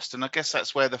worst, and I guess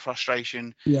that's where the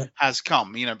frustration has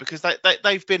come, because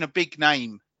they've been a big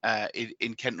name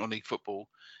in Kent Non-League football.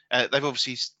 They've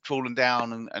obviously fallen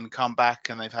down and come back,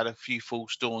 and they've had a few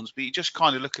false dawns, but you just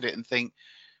kind of look at it and think,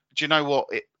 do you know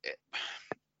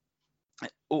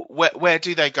what? Where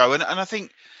do they go? And I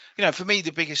think, for me,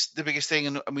 the biggest thing,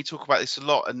 and we talk about this a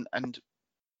lot, and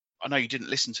I know you didn't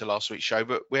listen to last week's show,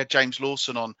 but we had James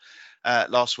Lawson on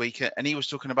last week, and he was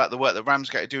talking about the work that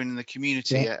Ramsgate are doing in the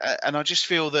community, and I just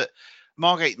feel that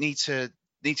Margate need to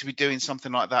be doing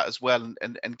something like that as well,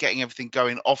 and getting everything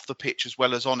going off the pitch as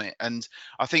well as on it. And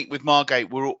I think with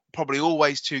Margate, we're probably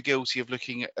always too guilty of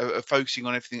focusing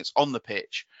on everything that's on the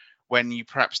pitch, when you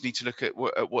perhaps need to look at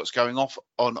what's going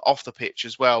off the pitch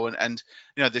as well. And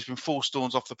there's been 4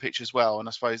 storms off the pitch as well, and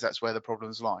I suppose that's where the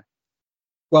problems lie.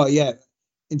 Well, yeah,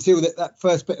 until that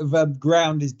first bit of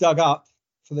ground is dug up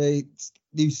for the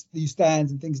new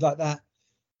stands and things like that,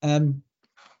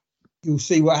 you'll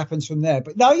see what happens from there.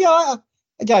 But no, yeah,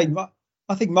 again,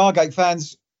 I think Margate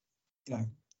fans,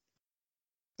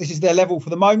 this is their level for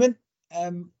the moment.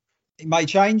 It may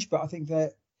change, but I think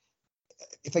that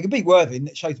if they can beat Worthing,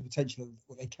 it shows the potential of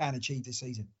what they can achieve this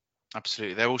season.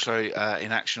 Absolutely. They're also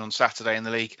in action on Saturday in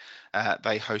the league.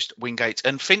 They host Wingate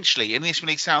and Finchley in the Isthmian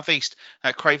League South East.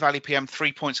 Cray Valley PM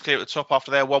 3 points clear at the top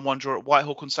after their 1-1 draw at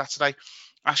Whitehawk on Saturday.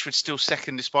 Ashford still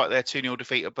second despite their 2-0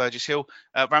 defeat at Burgess Hill.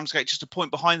 Ramsgate just a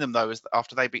point behind them, though,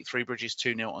 after they beat Three Bridges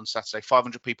 2-0 on Saturday.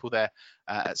 500 people there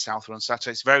at Southwood on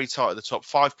Saturday. It's very tight at the top,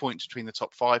 5 points between the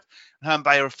top 5. And Herne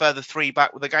Bay are a further 3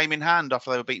 back with a game in hand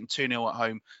after they were beaten 2-0 at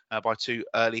home by 2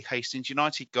 early Hastings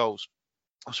United goals.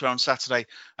 Also on Saturday,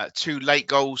 2 late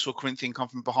goals saw Corinthian come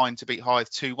from behind to beat Hythe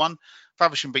 2-1.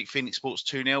 Faversham beat Phoenix Sports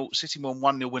 2-0. Sittingbourne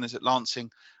 1-0 winners at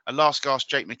Lancing. A last gasp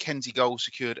Jake McKenzie goal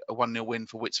secured a 1-0 win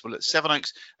for Whitstable at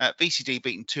Sevenoaks. VCD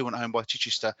beaten 2-1 at home by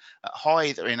Chichester.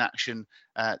 Hythe are in action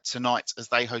tonight as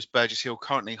they host Burgess Hill.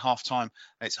 Currently half-time,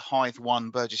 it's Hythe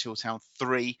 1, Burgess Hill Town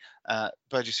 3.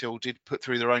 Burgess Hill did put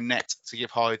through their own net to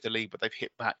give Hythe the lead, but they've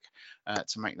hit back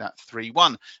to make that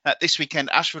 3-1. This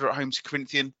weekend, Ashford are at home to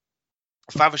Corinthian.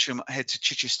 Faversham head to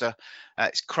Chichester.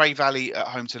 It's Cray Valley at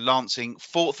home to Lancing.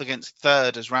 4th against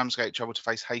 3rd as Ramsgate travel to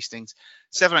face Hastings.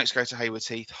 Sevenoaks go to Haywards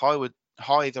Heath.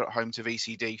 Hythe are at home to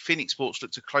VCD. Phoenix Sports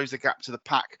look to close the gap to the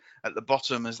pack at the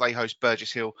bottom as they host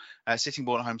Burgess Hill.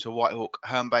 Sittingbourne at home to Whitehawk.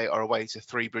 Herne Bay are away to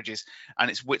Three Bridges.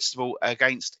 And it's Whitstable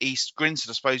against East Grinstead.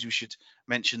 I suppose we should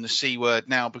mention the C word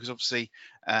now because obviously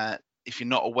if you're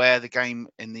not aware, the game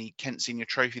in the Kent Senior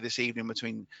Trophy this evening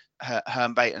between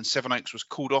Herne Bay and Sevenoaks was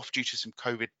called off due to some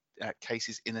COVID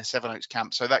cases in the Sevenoaks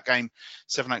camp. So that game,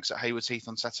 Sevenoaks at Haywards Heath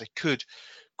on Saturday, could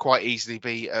quite easily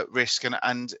be at risk.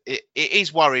 And it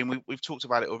is worrying. We've talked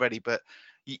about it already, but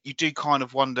you do kind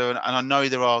of wonder, and I know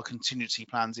there are contingency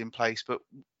plans in place, but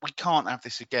we can't have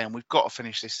this again. We've got to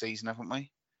finish this season, haven't we?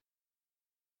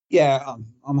 Yeah,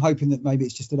 I'm hoping that maybe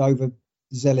it's just an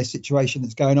overzealous situation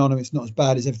that's going on and it's not as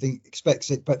bad as everything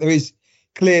expects it. But there is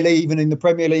clearly, even in the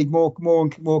Premier League, more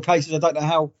and more cases. I don't know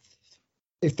how,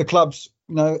 if the clubs,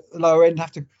 lower end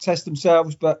have to test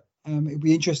themselves, but it'll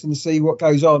be interesting to see what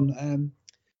goes on.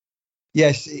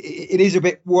 Yes, it is a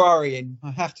bit worrying,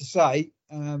 I have to say.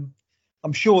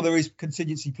 I'm sure there is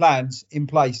contingency plans in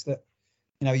place that,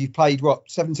 you've played,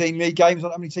 17 league games?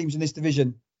 Not how many teams in this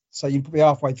division? So you'll be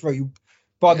halfway through.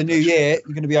 By the new year,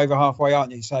 you're going to be over halfway,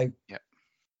 aren't you? So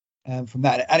from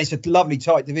that, and it's a lovely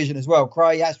tight division as well.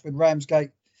 Cray, Ashford,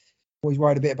 Ramsgate. Always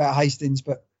worried a bit about Hastings,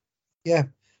 but yeah,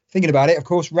 thinking about it, of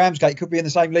course, Ramsgate could be in the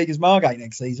same league as Margate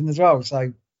next season as well.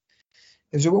 So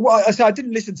I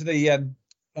didn't listen to the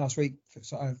last week,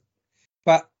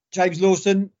 but James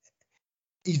Lawson,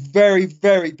 he's very,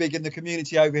 very big in the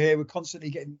community over here. We're constantly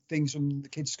getting things from the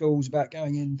kids' schools about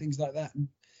going in, things like that. And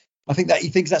I think that he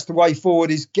thinks that's the way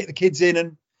forward, is get the kids in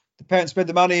and the parents spend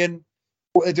the money, and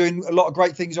what they're doing a lot of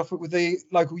great things off it with the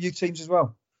local youth teams as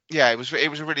well. Yeah, it was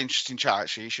a really interesting chat,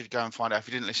 actually. You should go and find out. If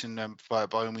you didn't listen, by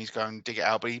all means, go and dig it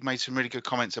out. But he made some really good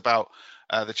comments about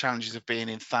the challenges of being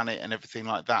in Thanet and everything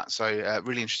like that. So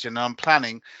really interesting. And I'm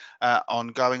planning on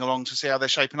going along to see how they're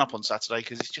shaping up on Saturday,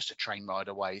 because it's just a train ride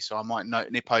away. So I might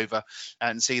nip over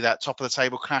and see that top of the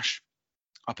table clash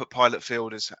up at Pilot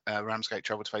Field as Ramsgate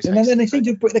travel to face. And then they seem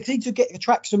to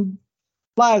attract some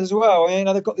players as well.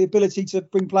 They've got the ability to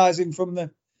bring players in from the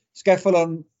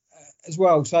Scaffoldon as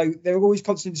well, so they're always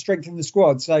constantly strengthening the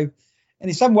squad. So, and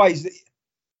in some ways,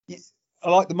 I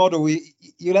like the model.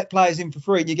 You let players in for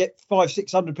free, and you get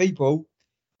 500-600 people.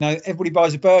 Everybody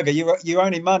buys a burger. You're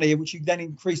earning money, which you then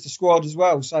increase the squad as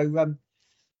well. So,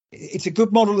 it's a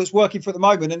good model that's working for the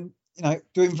moment, and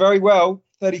doing very well.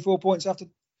 34 points after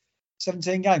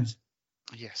 17 games.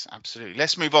 Yes, absolutely.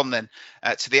 Let's move on then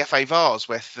to the FA Vars,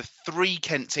 where the 3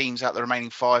 Kent teams out of the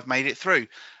remaining 5 made it through.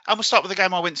 And we'll start with the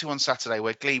game I went to on Saturday,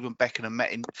 where Glebe and Beckenham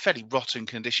met in fairly rotten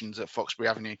conditions at Foxbury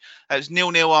Avenue. It was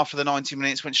 0-0 after the 90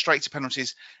 minutes, went straight to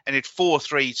penalties, ended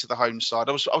 4-3 to the home side.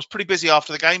 I was pretty busy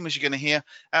after the game, as you're going to hear.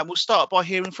 We'll start by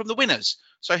hearing from the winners.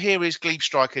 So here is Glebe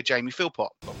striker Jamie Philpott.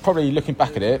 Probably looking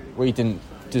back at it, we didn't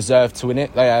deserve to win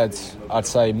it. They had, I'd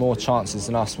say, more chances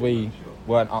than us. We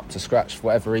weren't up to scratch for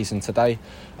whatever reason today,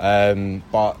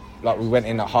 but we went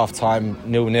in at half time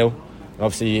 0-0.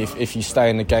 Obviously if you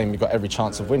stay in the game, you've got every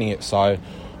chance of winning it. So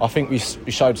I think we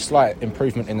showed slight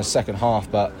improvement in the second half,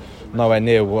 but nowhere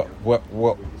near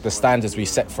what the standards we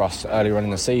set for us earlier on in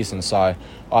the season. So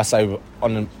I say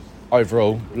on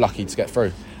overall, lucky to get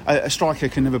through. A striker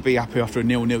can never be happy after a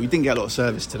 0-0. You didn't get a lot of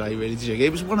service today, really, did you?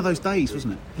 It was one of those days,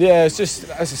 wasn't it? Yeah, it's just,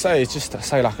 as I say, it's just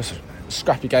like a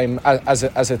scrappy game. As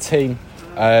a team,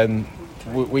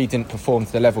 we didn't perform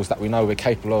to the levels that we know we're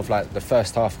capable of, like the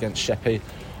first half against Sheppey.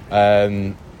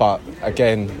 But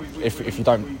again, if you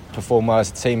don't perform well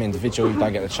as a team, individual, you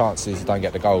don't get the chances, you don't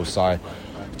get the goals. So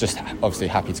just obviously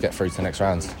happy to get through to the next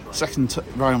round. Second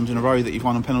round in a row that you've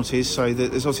won on penalties, so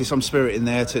there's obviously some spirit in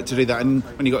there to do that. And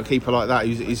when you've got a keeper like that,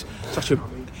 he's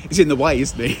in the way,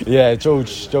 isn't he? Yeah,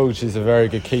 George is a very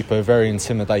good keeper, a very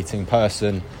intimidating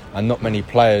person, and not many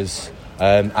players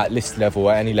at list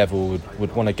level, at any level,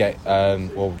 would want to get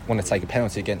or want to take a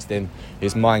penalty against him.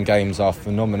 His mind games are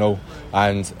phenomenal,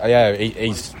 and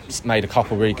he's made a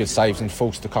couple of really good saves and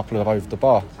forced a couple of over the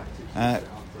bar.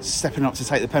 Stepping up to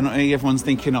take the penalty, everyone's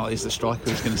thinking, it's the striker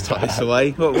who's going to start this away.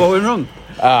 What went wrong?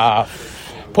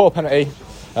 Poor penalty.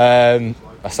 I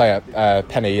say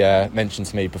Penny mentioned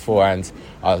to me beforehand,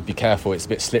 I'll be careful, it's a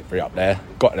bit slippery up there.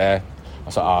 Got there, I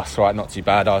was like, it's all right, not too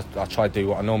bad. I try to do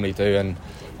what I normally do, and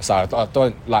so I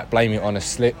don't like blaming it on a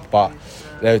slip, but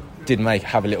they did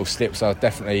have a little slip, so I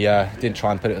definitely didn't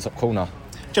try and put it at the top corner.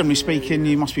 Generally speaking,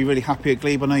 you must be really happy at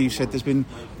Glebe. I know you said there's been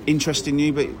interest in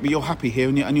you, but you're happy here,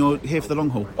 and you're here for the long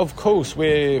haul. Of course,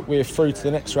 we're through to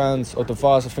the next round of the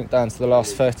Vase, I think down to the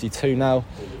last 32 now.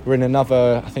 We're in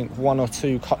another, I think, 1 or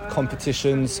 2 cup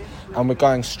competitions, and we're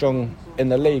going strong in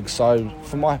the league. So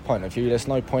from my point of view, there's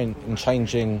no point in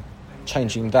changing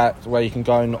that, where you can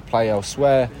go and not play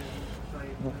elsewhere.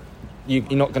 You're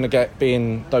not going to be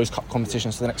in those cup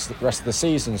competitions for the rest of the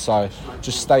season, so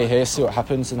just stay here, see what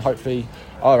happens, and hopefully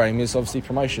our aim is obviously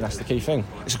promotion. That's the key thing.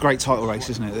 It's a great title race,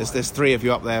 isn't it? There's 3 of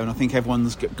you up there, and I think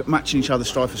everyone's matching each other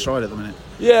stride for stride at the minute.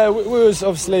 Yeah, we was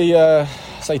obviously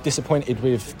disappointed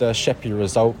with the Sheppey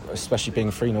result, especially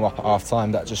being 3-0 up at half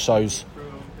time. That just shows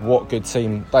what good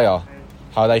team they are,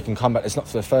 how they can come back. It's not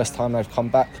for the first time they've come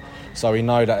back, so we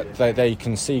know that they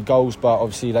can see goals, but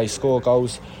obviously they score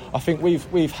goals. I think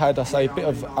we've had, a bit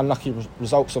of unlucky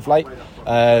results of late,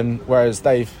 whereas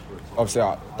they've, obviously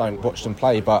I don't watch them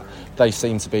play, but they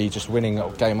seem to be just winning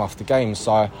game after game.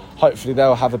 So hopefully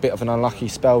they'll have a bit of an unlucky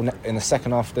spell in the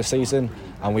second half of the season,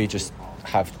 and we just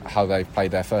have how they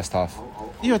played their first half.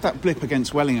 You had that blip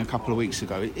against Welling a couple of weeks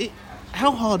ago.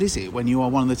 How hard is it when you are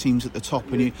one of the teams at the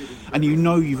top and you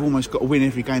know you've almost got to win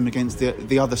every game against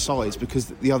the other sides because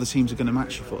the other teams are going to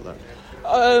match you for that?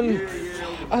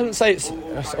 I wouldn't say it's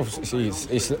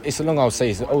a long old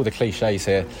season. All the cliches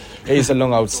here. It is a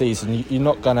long old season. You're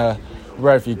not gonna,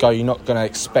 wherever you go, you're not gonna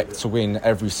expect to win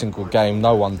every single game.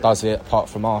 No one does it apart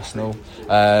from Arsenal.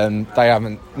 No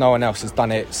one else has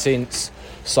done it since.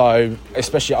 So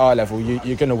especially at our level,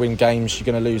 you're gonna win games, you're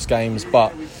gonna lose games,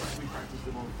 but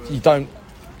you don't.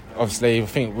 Obviously, I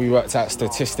think we worked out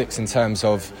statistics in terms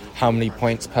of how many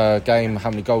points per game, how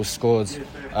many goals scored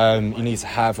you need to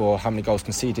have, or how many goals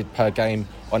conceded per game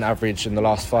on average in the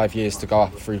last 5 years to go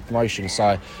up through promotion.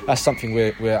 So that's something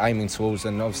we're aiming towards,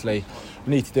 and obviously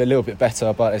we need to do a little bit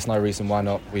better, but there's no reason why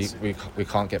not. We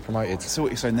can't get promoted. So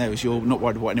what you're saying there is you're not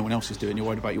worried about what anyone else is doing, you're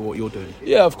worried about what you're doing?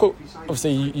 Yeah, of course.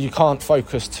 Obviously, you can't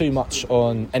focus too much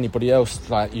on anybody else.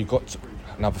 Like, you've got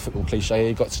another football cliche,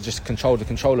 you've got to just control the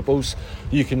controllables.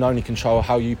 You can only control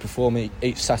how you perform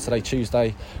each Saturday,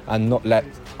 Tuesday, and not let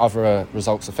other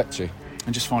results affect you.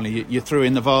 And just finally, you're through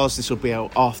in the Vase. This will be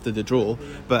out after the draw,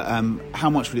 but how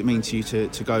much would it mean to you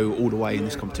to go all the way in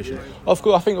this competition? Of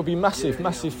course, I think it'll be massive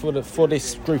for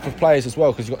this group of players as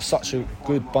well, because you've got such a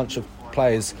good bunch of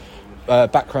players,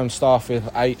 background staff with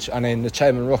H, and then the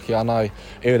chairman Rocky. I know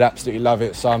he would absolutely love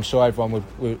it, so I'm sure everyone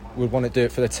would want to do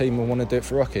it for the team and want to do it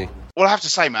for Rocky. Well, I have to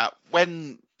say, Matt,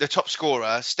 when the top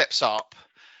scorer steps up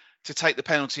to take the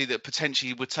penalty that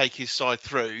potentially would take his side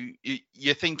through,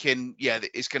 you're thinking,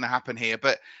 it's going to happen here.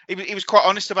 But he was quite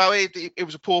honest about it. It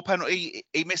was a poor penalty.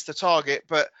 He missed the target,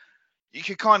 but you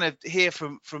could kind of hear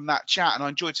from that chat, and I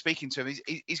enjoyed speaking to him.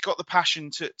 He's got the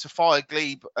passion to fire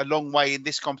Glebe a long way in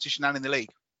this competition and in the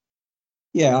league.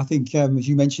 Yeah, I think, as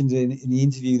you mentioned in the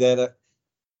interview there, that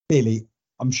clearly,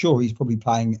 I'm sure he's probably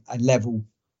playing a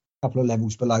couple of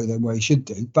levels below than where he should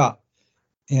do. But,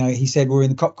 he said, we're in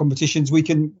the cup competitions. Where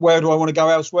do I want to go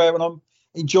elsewhere? And I'm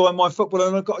enjoying my football,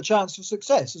 and I've got a chance for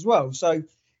success as well. So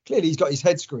clearly he's got his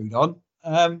head screwed on.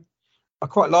 I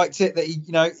quite liked it that he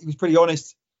was pretty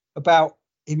honest about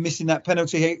him missing that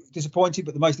penalty. Disappointed,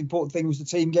 but the most important thing was the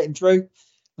team getting through.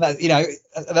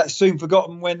 That's soon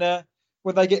forgotten when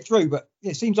they get through. But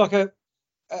it seems like a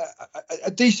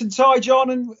decent tie, John.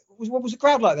 And what was the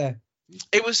crowd like there?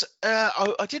 It was.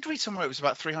 I did read somewhere it was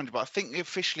about 300, but I think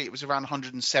officially it was around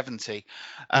 170.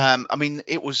 I mean,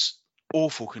 it was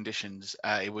awful conditions.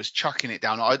 It was chucking it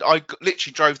down. I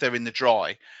literally drove there in the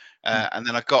dry, and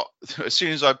then as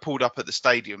soon as I pulled up at the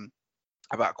stadium,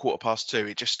 about 2:15,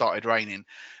 it just started raining.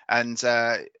 And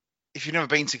if you've never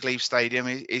been to Glebe Stadium,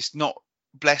 it's not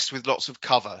blessed with lots of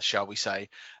cover, shall we say.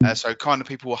 So kind of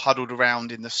people were huddled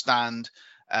around in the stand.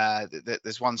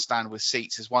 There's one stand with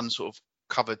seats. There's one sort of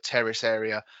covered terrace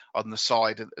area on the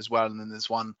side as well, and then there's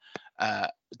one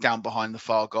down behind the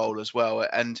far goal as well.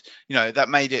 And that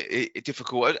made it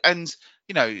difficult. And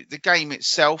the game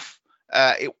itself,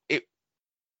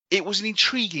 it was an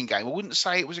intriguing game. I wouldn't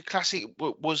say it was a classic.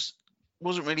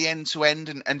 Wasn't really end to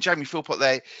end, and Jamie Philpott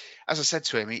there, as I said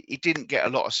to him, he didn't get a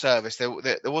lot of service. There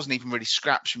wasn't even really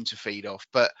scraps for him to feed off.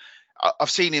 But I've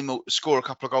seen him score a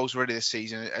couple of goals already this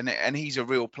season, and he's a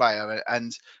real player.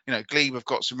 And Glebe have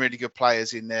got some really good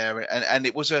players in there, and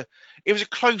it was a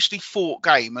closely fought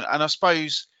game. And I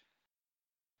suppose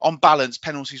on balance,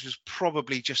 penalties was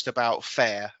probably just about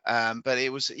fair. But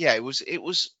it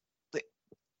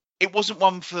wasn't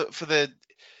one for the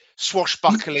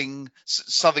swashbuckling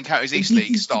Southern Counties East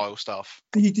League style stuff.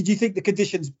 Did you think the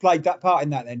conditions played that part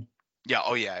in that then? Yeah,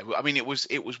 oh yeah. I mean, it was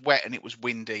wet and it was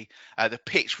windy. The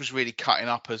pitch was really cutting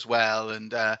up as well,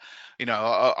 and for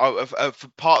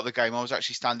part of the game, I was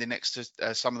actually standing next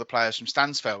to some of the players from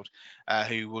Stansfeld,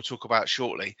 who we'll talk about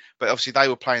shortly. But obviously, they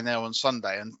were playing there on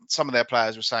Sunday, and some of their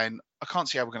players were saying, "I can't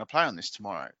see how we're going to play on this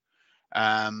tomorrow."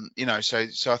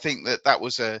 So I think that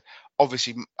was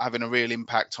obviously having a real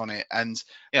impact on it, and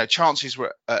chances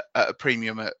were at a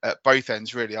premium at both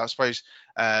ends really. I suppose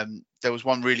there was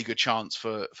one really good chance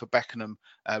for Beckenham,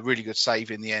 really good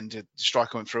save in the end. The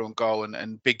striker went through on goal,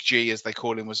 and Big G, as they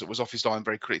call him, was off his line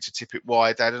very quickly to tip it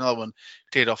wide. They had another one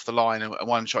cleared off the line, and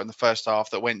one shot in the first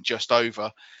half that went just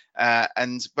over.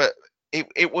 But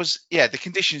it was, the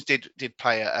conditions did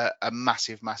play a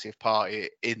massive part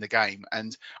in the game,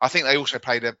 and I think they also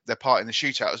played their part in the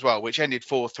shootout as well, which ended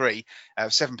 4-3,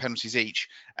 7 penalties each,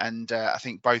 and I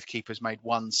think both keepers made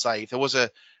one save. There was a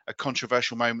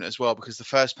controversial moment as well, because the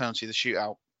first penalty of the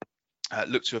shootout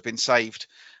looked to have been saved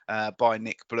by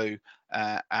Nick Blue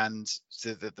and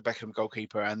the Beckenham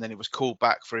goalkeeper, and then it was called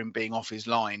back for him being off his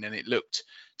line, and it looked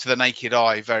to the naked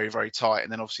eye very, very tight,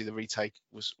 and then obviously the retake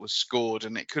was scored,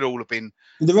 and it could all have been.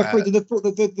 Did the referee,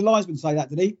 did the linesman say that?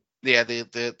 Did he? Yeah,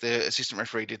 the assistant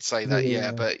referee did say that.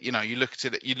 Yeah, but you look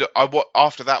at it.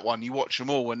 After that one, you watch them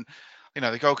all, and the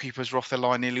goalkeepers were off their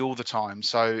line nearly all the time.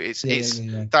 So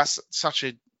that's such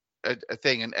a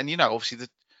thing, and obviously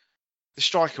the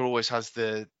striker always has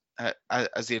the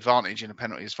advantage in a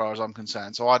penalty as far as I'm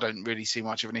concerned. So I don't really see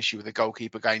much of an issue with the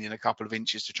goalkeeper gaining a couple of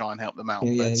inches to try and help them out.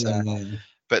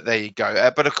 But there you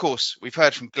go. But of course, we've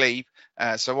heard from Glebe.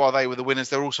 So while they were the winners,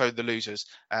 they're also the losers.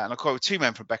 And I caught with two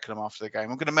men from Beckenham after the game.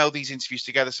 I'm going to meld these interviews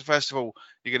together. So first of all,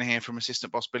 you're going to hear from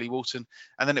assistant boss Billy Walton,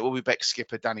 and then it will be Beck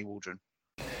skipper Danny Waldron.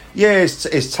 Yeah,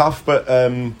 it's tough, but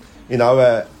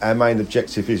our main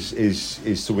objective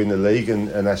is to win the league, and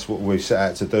that's what we've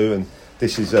set out to do. And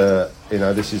this is a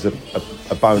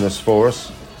bonus for us.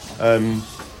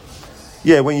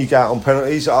 When you go out on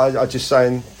penalties, I just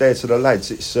saying there to the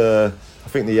lads, it's I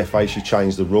think the FA should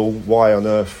change the rule. Why on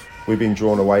earth we've been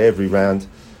drawn away every round,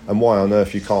 and why on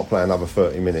earth you can't play another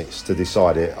 30 minutes to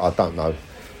decide it? I don't know.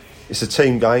 It's a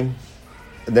team game,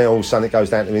 and then all of a sudden it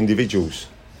goes down to individuals.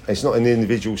 It's not an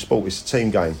individual sport; it's a team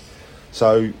game.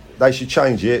 So they should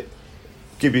change it.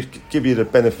 Give you the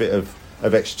benefit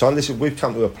of extra time. Listen, we've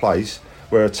come to a place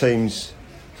where a team's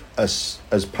as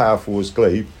powerful as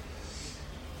Glebe.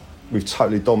 We've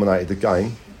totally dominated the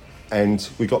game, and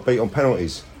we got beat on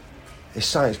penalties. It's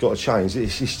something's got to change. It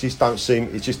just don't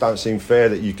seem fair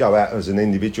that you go out as an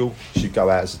individual. You should go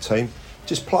out as a team.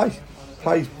 Just play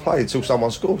until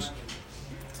someone scores.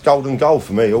 Golden goal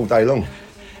for me all day long.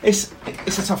 It's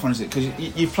a tough one, isn't it?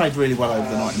 Because you've played really well over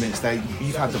the 90 minutes there.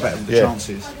 You've had the better of the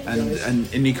chances,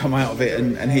 and you come out of it,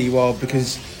 and here you are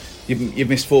because you've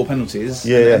missed 4 penalties,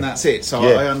 and that's it. So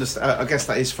I understand. I guess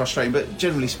that is frustrating, but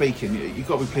generally speaking, you've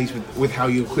got to be pleased with how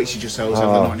you acquitted yourselves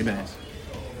over the 90 minutes.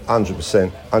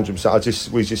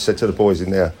 100%. We just said to the boys in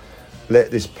there,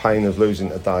 let this pain of losing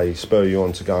today spur you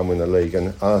on to go and win the league.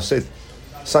 And I said,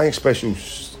 something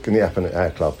special's going to happen at our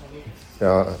club.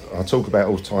 I talk about it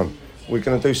all the time. We're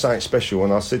going to do something special,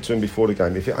 and I said to him before the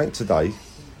game, if it ain't today,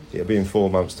 it'll be in 4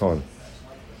 months' time.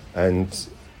 And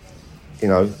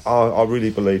I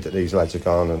really believe that these lads are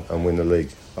going and win the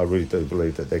league. I really do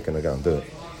believe that they're going to go and do it.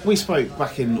 We spoke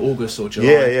back in August or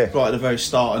July, right at the very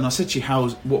start, and I said to you,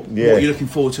 what are you looking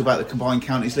forward to about the Combined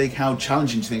Counties League? How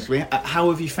challenging do you think it's going to be? How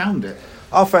have you found it?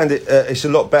 I found it. It's a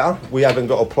lot better. We haven't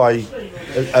got to play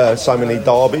so many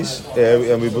derbies.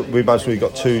 And we've mostly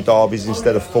got 2 derbies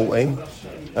instead of 14.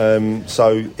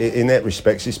 So in that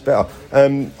respect, it's better.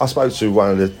 I spoke to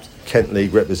one of the Kent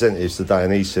League representatives today,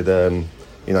 and he said,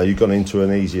 you've gone into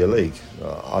an easier league.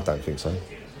 I don't think so.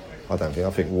 I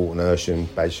think Walton Hersham,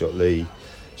 Bagshot Lee,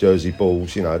 Jersey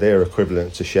Bulls, they're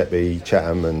equivalent to Sheppey,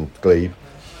 Chatham and Glebe.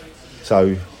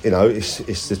 So,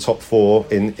 it's the top 4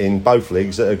 in both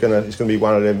leagues that it's going to be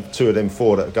one of them, 2 of them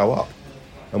 4 that go up,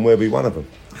 and we'll be one of them.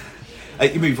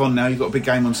 You move on now. You've got a big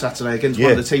game on Saturday against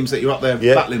one of the teams that you're up there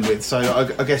battling with. So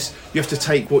I guess you have to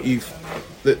take what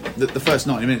the first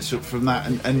 90 minutes from that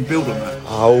and build on that.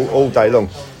 All day long.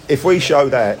 If we show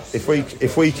that, if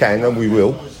we can, and we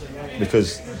will,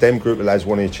 because them group of lads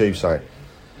want to achieve something.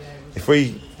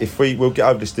 We'll get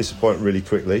over this disappointment really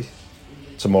quickly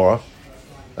tomorrow.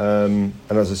 And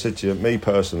as I said to you, me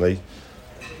personally,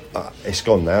 it's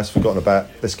gone now. It's forgotten about.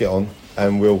 Let's get on,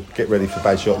 and we'll get ready for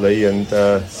Bagshot Lee, and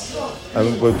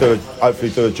we'll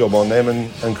hopefully do a job on them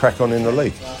and crack on in the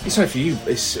league. So for you,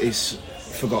 it's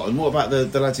forgotten. What about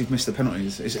the lads who've missed the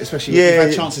penalties, especially if you've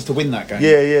had chances to win that game?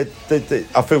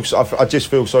 I just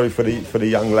feel sorry for the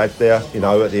young lad there. At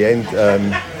the end,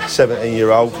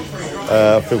 17-year-old.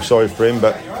 I feel sorry for him,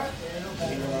 but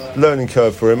learning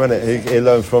curve for him, isn't it? He'll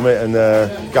learn from it and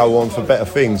go on for better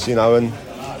things. And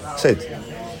said,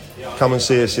 come and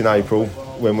see us in April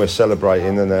when we're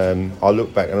celebrating. And I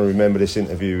look back and I remember this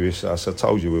interview. I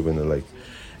told you we'd win the league.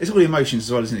 It's all the emotions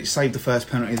as well, isn't it? Saved the first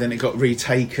penalty, then it got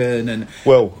retaken, and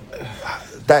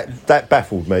that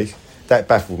baffled me. That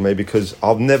baffled me because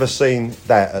I've never seen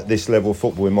that at this level of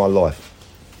football in my life.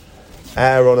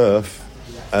 How on earth?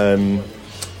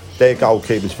 Their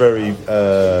goalkeeper's very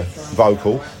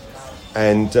vocal,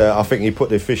 and I think he put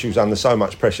the officials under so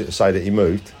much pressure to say that he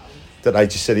moved that they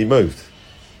just said he moved.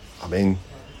 I mean,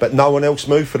 but no one else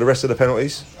moved for the rest of the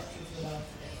penalties.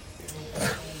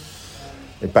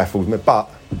 It baffled me, but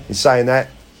in saying that,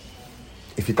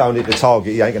 if you don't hit the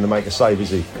target, you ain't going to make a save, is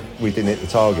he? We didn't hit the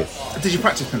target. Did you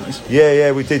practice penalties?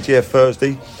 Yeah, we did. Yeah,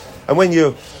 Thursday. And when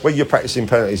you're practicing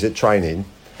penalties at training,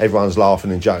 everyone's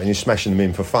laughing and joking. You're smashing them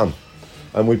in for fun.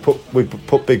 And we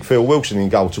put Big Phil Wilson in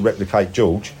goal to replicate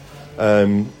George,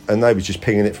 and they were just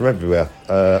pinging it from everywhere.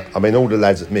 All the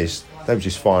lads that missed, they were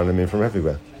just firing them in from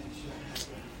everywhere.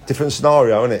 Different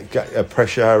scenario, isn't it?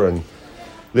 Pressure and a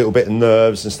little bit of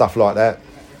nerves and stuff like that.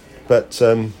 But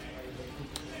I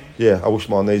wish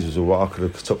my knees was all right. I could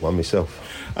have took one myself.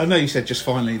 I know you said just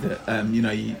finally that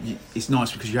it's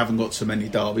nice because you haven't got so many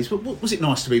derbies. But was it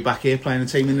nice to be back here playing a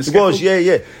team in the Scaffold? It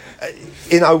was,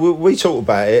 yeah. We talk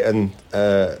about it, and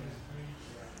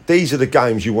these are the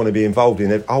games you want to be involved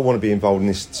in. I want to be involved in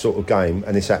this sort of game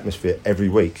and this atmosphere every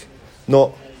week.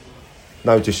 No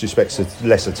disrespect to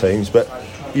lesser teams, but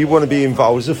you want to be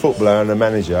involved as a footballer and a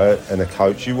manager and a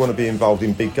coach. You want to be involved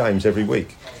in big games every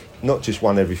week. Not just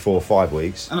one every 4 or 5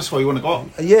 weeks. And that's why you want to go on.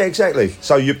 Yeah, exactly.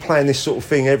 So you're playing this sort of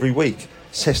thing every week,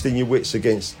 testing your wits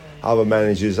against other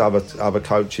managers, other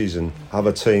coaches and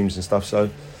other teams and stuff. So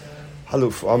I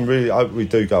hope we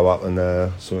do go up and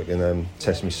so we can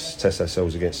test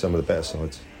ourselves against some of the better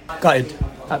sides. Gutted,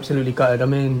 absolutely gutted. I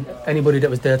mean, anybody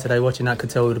that was there today watching that could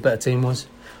tell who the better team was.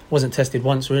 Wasn't tested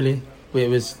once really. It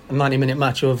was a 90-minute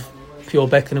match of pure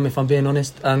Beckenham, if I'm being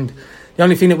honest, and the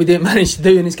only thing that we didn't manage to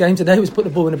do in this game today was put the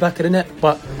ball in the back of the net.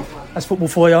 But that's football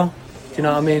for you. Do you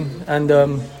know what I mean? And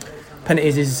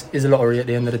penalties is a lottery at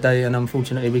the end of the day, and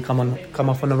unfortunately we come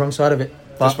off on the wrong side of it.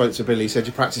 But I spoke to Billy. He said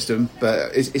you practiced them,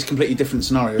 but it's completely different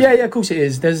scenario. Yeah, of course it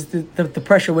is. There's the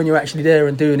pressure when you're actually there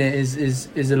and doing it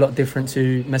is a lot different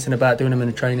to messing about doing them in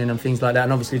the training and things like that.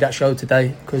 And obviously that showed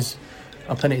today because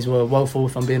our penalties were woeful,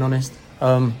 if I'm being honest.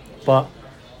 But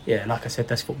yeah, like I said,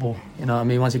 that's football. You know what I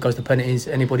mean? Once it goes to penalties,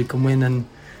 anybody can win, and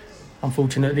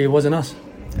unfortunately, it wasn't us.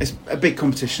 It's a big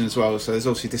competition as well, so there's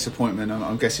obviously disappointment.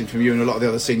 I'm guessing from you and a lot of the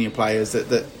other senior players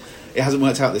that it hasn't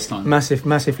worked out this time.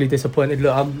 Massively disappointed.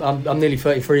 Look, I'm nearly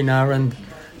 33 now, and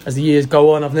as the years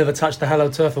go on, I've never touched the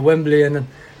hallowed turf of Wembley, and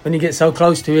when you get so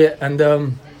close to it, and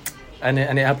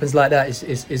it happens like that,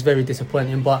 it's very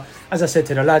disappointing. But as I said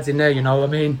to the lads in there, you know, I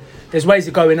mean, there's ways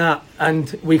of going out,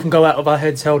 and we can go out with our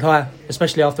heads held high,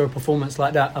 especially after a performance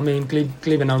like that. I mean,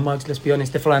 Glebe and no mugs, let's be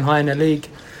honest, they're flying high in the league.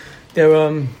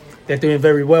 They're doing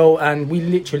very well, and we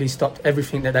literally stopped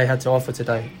everything that they had to offer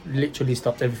today.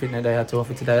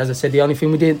 As I said, the only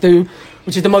thing we didn't do,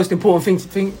 which is the most important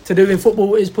thing to do in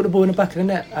football, is put the ball in the back of the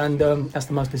net, and that's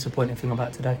the most disappointing thing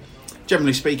about today.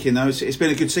 Generally speaking, though, it's been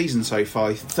a good season so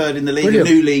far. Third in the league, Brilliant.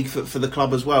 A new league for the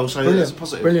club as well, so it's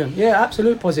positive. Brilliant, yeah,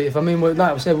 absolute positive. I mean, like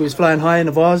I said, we was flying high in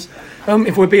the Vars.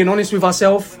 If we're being honest with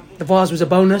ourselves, the Vars was a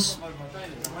bonus.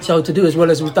 So to do as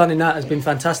well as we've done in that has been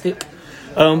fantastic.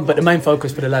 But the main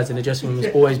focus for the lads in the dressing room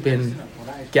has always been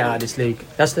get out of this league.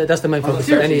 That's the main focus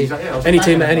for any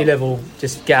team at any level.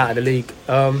 Just get out of the league.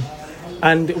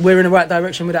 And we're in the right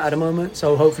direction with that at the moment.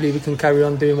 So hopefully we can carry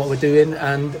on doing what we're doing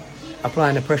and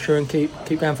applying the pressure and keep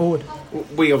going forward.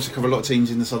 We obviously cover a lot of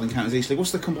teams in the Southern Counties East League.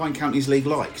 What's the Combined Counties League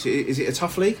like? Is it a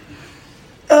tough league?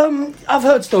 I've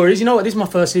heard stories. You know what? This is my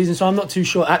first season, so I'm not too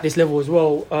sure at this level as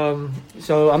well.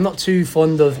 So I'm not too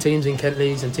fond of teams in Kent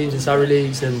leagues and teams in Surrey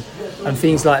leagues and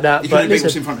things like that. You can beat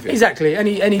what's in front of you. Exactly.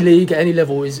 Any league at any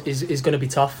level is going to be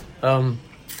tough.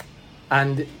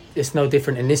 And it's no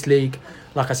different in this league.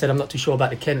 Like I said, I'm not too sure about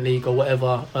the Kent league or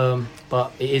whatever.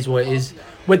 But it is what it is.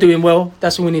 We're doing well.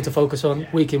 That's what we need to focus on,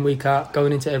 week in, week out,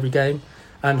 going into every game,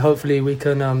 and hopefully we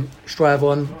can strive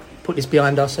on, put this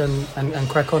behind us and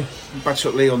crack on.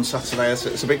 Badshot Lee on Saturday,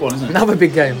 it's a big one, isn't it? Another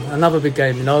big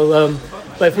game, you know.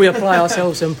 But if we apply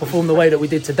ourselves and perform the way that we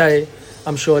did today,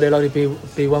 I'm sure there'll only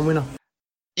be one winner.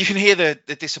 You can hear the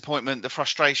disappointment, the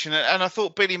frustration, and I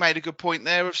thought Billy made a good point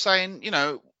there of saying, you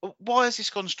know, why has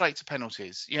this gone straight to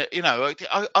penalties? You know,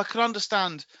 I can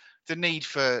understand the need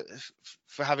for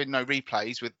having no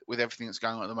replays with everything that's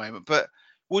going on at the moment, but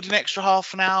would an extra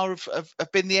half an hour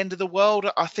have been the end of the world?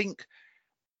 I think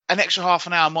an extra half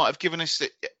an hour might have given us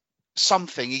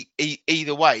something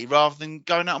either way, rather than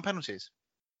going out on penalties.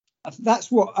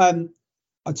 That's what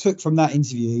I took from that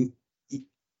interview.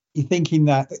 You're thinking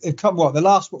that the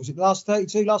last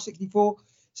 32, last 64.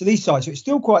 So these sides, so it's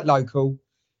still quite local.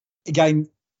 Again,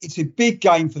 it's a big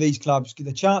game for these clubs.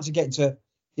 The chance of getting to,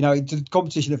 you know, into the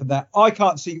competition from that. I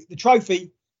can't see the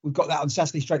trophy. We've got that on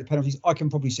Saturday straight to penalties. I can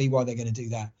probably see why they're going to do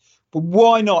that. But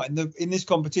why not in this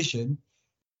competition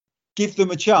give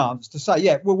them a chance to say,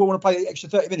 yeah, we'll want to play the extra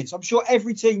 30 minutes. I'm sure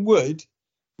every team would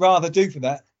rather do for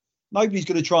that. Nobody's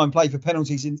going to try and play for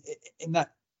penalties in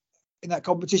that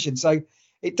competition. So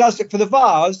it does for the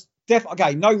VARs.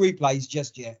 Again, no replays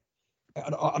just yet.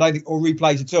 I don't think, or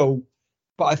replays at all.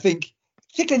 But I think,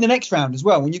 particularly in the next round as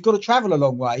well, when you've got to travel a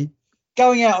long way,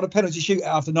 going out on a penalty shootout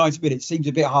after 90 minutes seems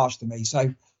a bit harsh to me.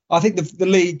 So I think the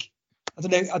league, I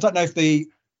don't know if the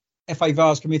FA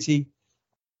VARs committee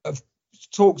have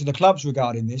talked to the clubs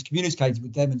regarding this, communicated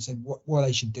with them and said why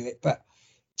they should do it. But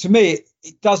to me,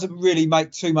 it doesn't really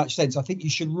make too much sense. I think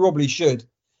you probably should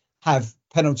have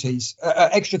penalties,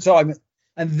 extra time,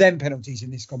 and then penalties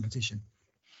in this competition.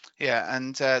 Yeah,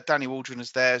 and Danny Waldron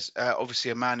is there, obviously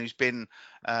a man who's been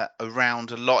around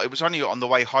a lot. It was only on the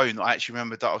way home that I actually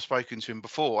remembered that I've spoken to him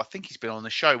before. I think he's been on the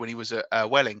show when he was at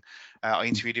Welling. I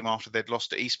interviewed him after they'd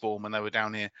lost at Eastbourne when they were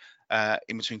down here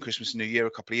in between Christmas and New Year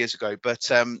a couple of years ago.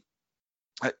 But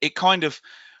it kind of,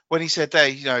 when he said there,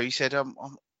 you know, he said, I'm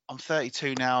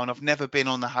 32 now and I've never been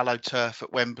on the hallowed turf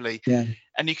at Wembley. Yeah.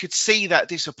 And you could see that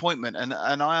disappointment. And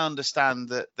I understand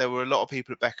that there were a lot of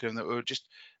people at Beckenham that were just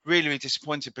really, really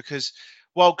disappointed, because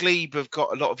while Glebe have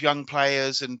got a lot of young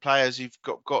players and players who've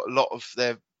got a lot of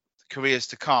their careers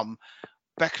to come,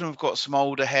 Beckenham have got some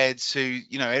older heads who,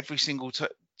 you know, every single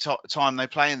time they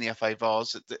play in the FA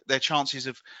Vars, their chances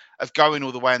of going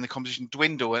all the way in the competition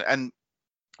dwindle. And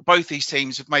both these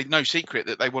teams have made no secret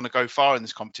that they want to go far in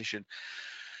this competition.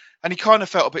 And he kind of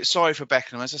felt a bit sorry for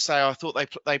Beckenham. As I say, I thought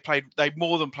they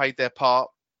more than played their part.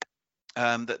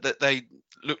 That they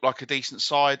look like a decent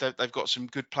side. They've got some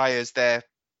good players there,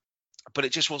 but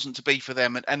it just wasn't to be for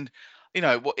them. And you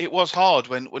know, it was hard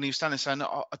when he was standing saying,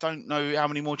 I don't know how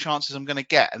many more chances I'm going to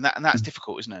get, and that's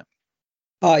difficult, isn't it?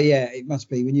 Oh yeah, it must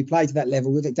be when you play to that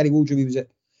level. Danny Waldron, he was at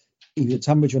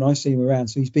Tunbridge when I see him around,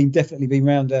 so he's definitely been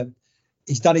around.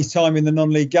 He's done his time in the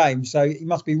non-league game, so he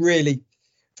must be really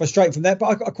frustrated from that.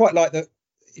 But I quite like that,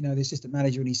 you know, the assistant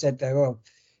manager, when he said there, well,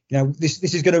 you know, this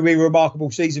is going to be a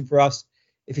remarkable season for us.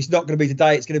 If it's not going to be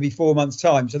today, it's going to be 4 months'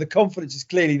 time. So the confidence is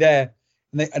clearly there,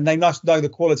 and they must know the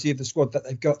quality of the squad that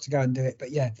they've got to go and do it.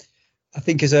 But yeah, I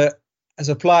think as a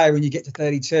player, when you get to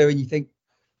 32 and you think,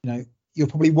 you know, you're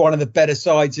probably one of the better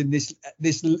sides in this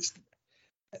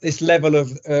level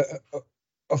of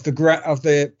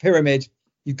the pyramid,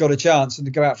 you've got a chance and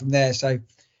to go out from there. So,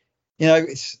 you know,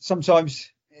 it's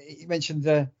sometimes you mentioned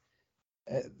the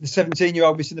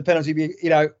 17-year-old missing the penalty. You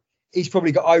know, he's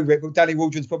probably got over it, but Danny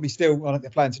Waldron's probably still. I think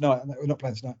they're playing tonight. We're not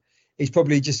playing tonight. He's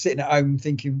probably just sitting at home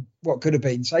thinking what could have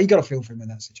been. So you got to feel for him in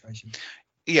that situation.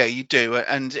 Yeah, you do,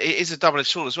 and it is a double-edged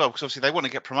sword as well, because obviously they want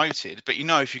to get promoted, but you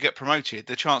know, if you get promoted,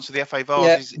 the chance of the FA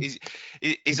Vars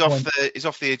is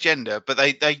off the agenda. But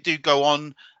they do go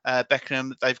on.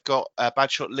 Beckenham, they've got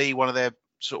Badshot Lee, one of the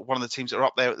teams that are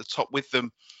up there at the top with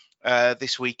them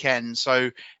this weekend. So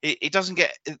it doesn't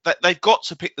get. They've got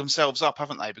to pick themselves up,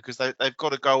 haven't they? Because they've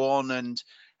got to go on and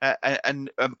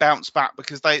bounce back,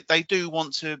 because they do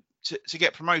want to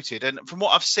get promoted. And from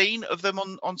what I've seen of them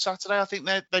on Saturday, I think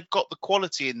they've got the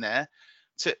quality in there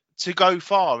to go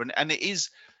far, and it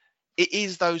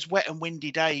is those wet and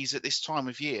windy days at this time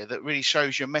of year that really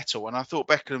shows your mettle. And I thought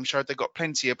Beckenham showed they've got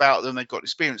plenty about them. They've got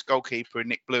experienced goalkeeper in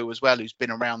Nick Blue as well, who's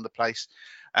been around the place.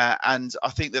 And I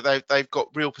think that they've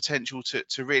got real potential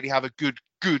to really have a good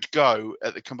go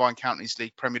at the Combined Counties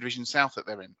League Premier Division South that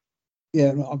they're in.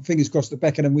 Yeah, I'm fingers crossed that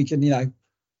Beckenham, we can,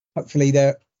 hopefully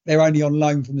they're only on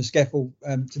loan from the Skeffel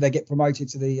till they get promoted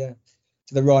to the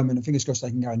Ryman, and fingers crossed they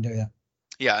can go and do that.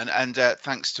 Yeah, and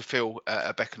thanks to Phil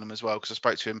at Beckenham as well, because I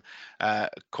spoke to him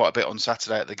quite a bit on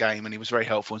Saturday at the game, and he was very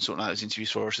helpful in sorting out those interviews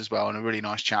for us as well, and a really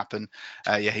nice chap. And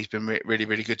he's been really,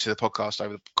 really good to the podcast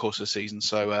over the course of the season.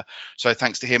 So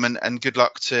thanks to him, and good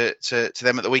luck to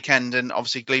them at the weekend, and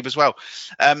obviously Glebe as well.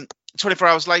 24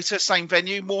 hours later, same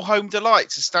venue, more home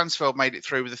delights as Stansfeld made it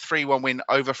through with a 3-1 win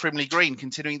over Frimley Green,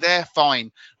 continuing their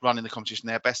fine run in the competition,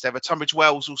 their best ever. Tunbridge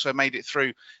Wells also made it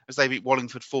through as they beat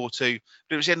Wallingford 4-2.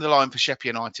 But it was the end of the line for Sheppey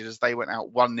United as they went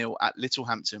out 1-0 at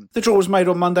Littlehampton. The draw was made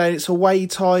on Monday, and it's away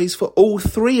ties for all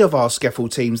three of our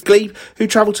Skeffel teams. Glebe, who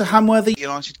travelled to Hamworthy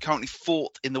United, currently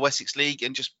 4th in the Wessex League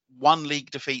and just one league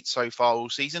defeat so far all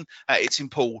season. It's in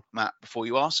Poole, Matt, before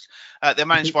you ask. They're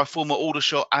managed by former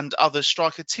Aldershot and other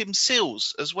striker Tim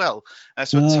Sills as well.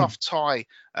 So a tough tie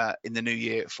in the new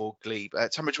year for Glebe.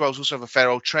 Tunbridge Wells also have a fair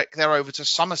old trek. They're over to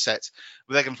Somerset,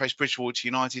 where they're going to face Bridgewater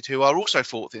United, who are also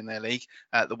 4th in their league,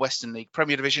 the Western League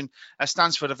Premier Division.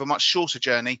 Stansford have a much shorter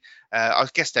journey. I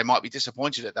guess they might be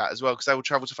disappointed at that as well, because they will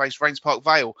travel to face Rains Park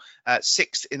Vale,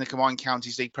 6th in the Combined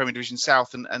Counties League Premier Division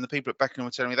South, and the people at Beckenham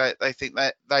were telling me they think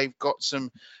that they've got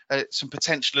some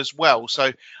potential as well.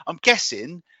 So I'm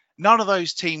guessing none of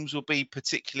those teams will be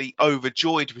particularly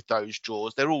overjoyed with those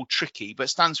draws. They're all tricky, but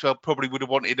Stansfeld probably would have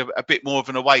wanted a bit more of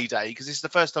an away day, because this is the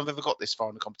first time they've ever got this far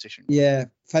in the competition. Yeah,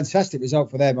 fantastic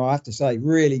result for them, I have to say.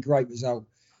 Really great result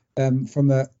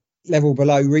from a level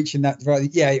below, reaching that.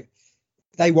 Yeah,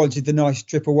 they wanted the nice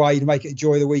trip away to make it a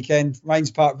joy of the weekend.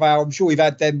 Rains Park Vale, I'm sure we've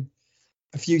had them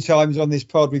a few times on this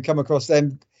pod. We've come across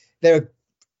them. They're,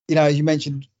 as you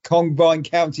mentioned,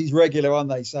 Combined Counties regular, aren't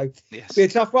they? So yes, it'll be a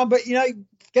tough one, but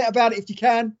forget about it if you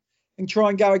can, and try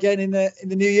and go again in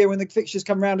the new year when the fixtures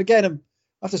come round again. And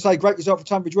I have to say, great result for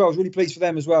Tunbridge Wells. Really pleased for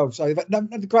them as well. So not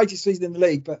the greatest season in the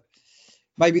league, but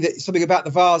maybe something about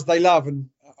the Vars they love, and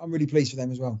I'm really pleased for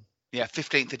them as well. Yeah,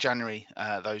 15th of January,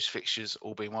 those fixtures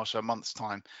all being well, so a month's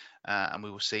time, and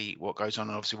we will see what goes on,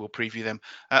 and obviously we'll preview them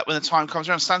when the time comes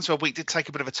around. Stansfeld week did take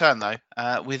a bit of a turn, though,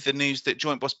 with the news that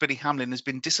joint boss Billy Hamlin has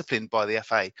been disciplined by the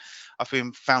FA. I've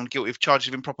been found guilty of charges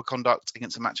of improper conduct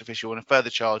against a match official, and a further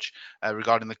charge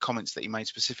regarding the comments that he made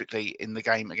specifically in the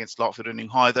game against Larkfield and New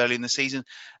Hythe early in the season.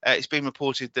 It's been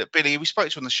reported that Billy, we spoke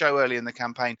to on the show earlier in the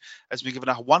campaign, has been given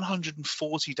a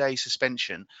 140-day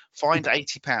suspension, fined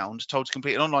 £80, told to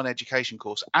complete an online education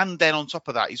course, and then on top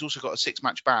of that, he's also got a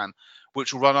 6-match ban,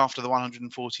 which will run after the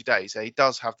 140 days. He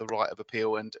does have the right of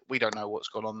appeal, and we don't know what's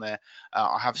gone on there.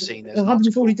 I have seen there's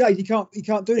 140 days. He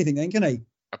can't do anything then, can he?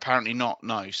 Apparently not.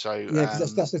 No. So yeah,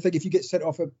 because that's the thing. If you get sent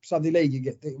off a Sunday league, you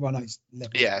get it's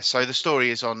level. Yeah. So the story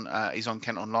is on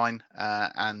Kent Online,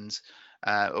 and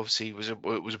obviously it was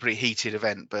a pretty heated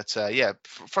event, but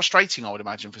frustrating, I would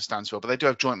imagine, for Stansfeld. But they do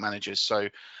have joint managers, so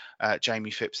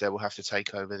Jamie Phipps there will have to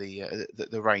take over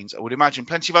the reins. I would imagine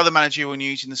plenty of other managerial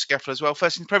news in the Skeffel as well.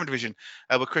 First in the Premier Division,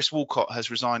 where Chris Walcott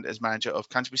has resigned as manager of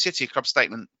Canterbury City. A club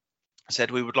statement said,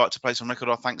 "We would like to place on record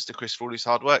our thanks to Chris for all his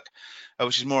hard work,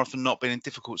 which has more often not been in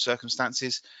difficult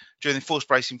circumstances. During the forced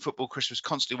bracing football, Chris was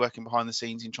constantly working behind the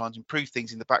scenes in trying to improve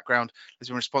things in the background. He's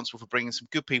been responsible for bringing some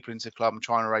good people into the club and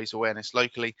trying to raise awareness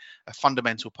locally, a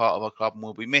fundamental part of our club, and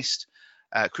will be missed."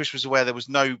 Chris was aware there was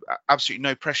absolutely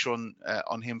no pressure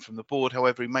on him from the board.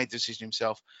 However, he made the decision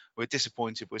himself. We're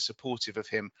disappointed. We're supportive of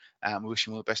him, and we wish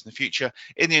him all the best in the future.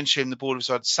 In the interim, the board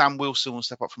decided Sam Wilson will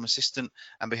step up from assistant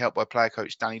and be helped by player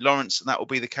coach Danny Lawrence, and that will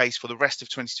be the case for the rest of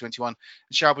 2021 and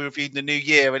shall be reviewed in the new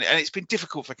year. And it's been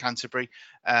difficult for Canterbury.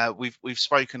 We've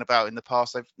spoken about in the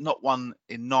past. They've not won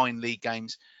in 9 league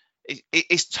games.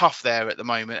 It's tough there at the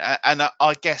moment, and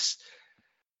I guess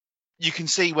you can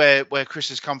see where Chris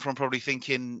has come from, probably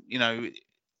thinking,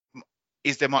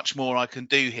 is there much more I can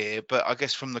do here? But I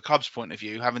guess from the club's point of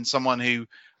view, having someone who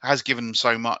has given them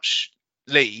so much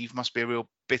leave must be a real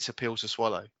bitter pill to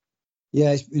swallow.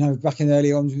 Yeah, back in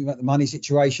early on, about the money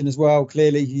situation as well.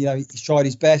 Clearly, he's tried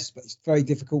his best, but it's very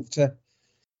difficult to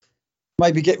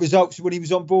maybe get results when he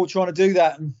was on board trying to do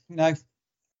that. And,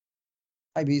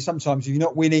 maybe sometimes if you're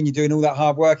not winning, you're doing all that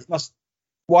hard work, it must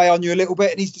weigh on you a little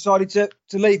bit, and he's decided to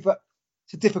leave. But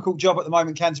it's a difficult job at the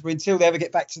moment, Canterbury, until they ever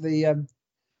get back to the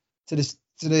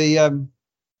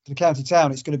county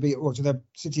town. It's going to be, or to the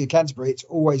city of Canterbury. It's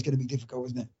always going to be difficult,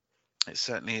 isn't it? It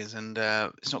certainly is, and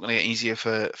it's not going to get easier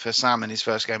for Sam in his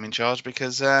first game in charge,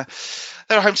 because they're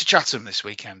home to Chatham this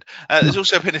weekend. There's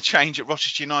also been a change at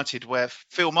Rochester United, where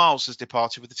Phil Miles has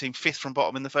departed, with the team 5th from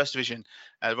bottom in the First Division.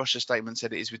 The Rochester statement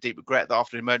said it is with deep regret that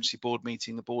after an emergency board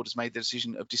meeting, the board has made the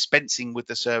decision of dispensing with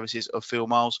the services of Phil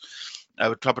Miles.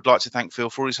 The club would like to thank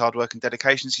Phil for all his hard work and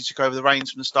dedication since he took over the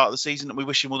reins from the start of the season, and we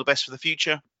wish him all the best for the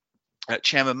future.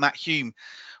 Chairman Matt Hume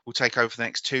will take over for the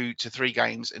next 2 to 3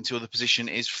 games until the position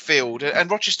is filled. And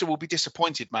Rochester will be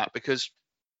disappointed, Matt, because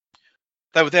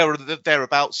they were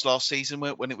thereabouts last season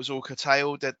when it was all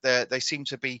curtailed. That they seem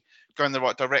to be going the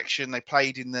right direction. They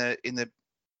played in the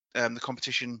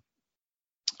competition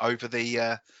over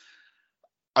the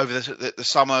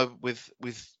summer with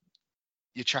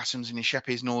your Chathams and your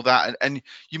Sheppies and all that, and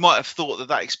you might have thought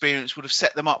that experience would have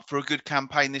set them up for a good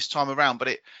campaign this time around, but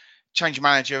it change of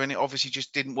manager, and it obviously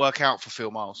just didn't work out for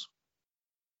Phil Miles.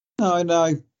 No, I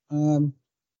know.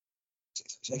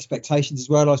 Expectations as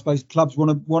well. I suppose clubs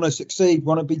want to succeed,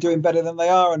 want to be doing better than they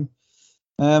are,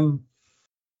 and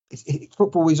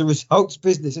football is a results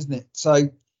business, isn't it? So,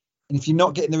 and if you're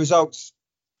not getting the results,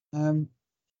 you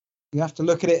have to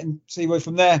look at it and see where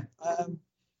from there.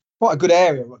 Quite a good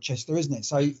area, Rochester, isn't it?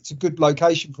 So it's a good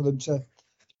location for them to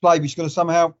play. But it's going to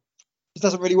somehow, it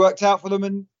doesn't really work out for them,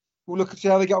 and we'll look and see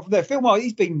how they get on from there. Phil Miles,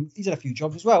 he's had a few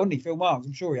jobs as well, hasn't he? Phil Miles,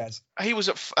 I'm sure he has. He was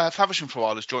at Faversham for a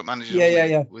while as joint manager.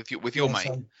 Yeah. With your mate,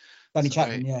 so, Danny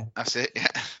Chapman. Yeah, that's it.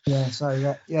 Yeah.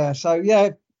 Yeah. So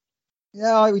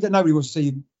nobody wants to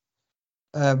see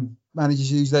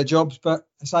managers use their jobs, but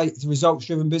I say it's a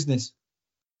results-driven business.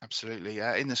 Absolutely.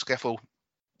 In the SCEFL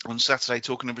on Saturday,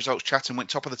 talking of results, Chatham went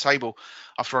top of the table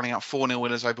after running out 4-0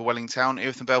 winners over Welling Town.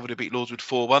 Erith and Belvedere beat Lordswood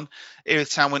 4-1.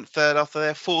 Erith Town went third after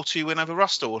their 4-2 win over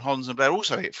Rustle, and Hollands and Blair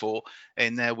also hit 4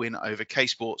 in their win over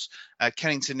K-Sports.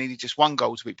 Kennington needed just 1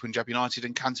 goal to beat Punjab United,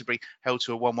 and Canterbury held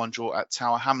to a 1-1 draw at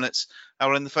Tower Hamlets.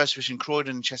 Now, in the First Division,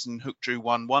 Croydon and Cheshunt Hook drew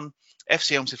 1-1.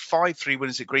 FC Elmstead 5-3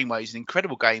 winners at Greenways, an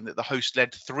incredible game that the host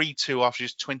led 3-2 after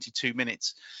just 22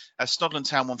 minutes. Snodland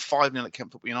Town won 5-0 at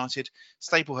Kent Football United.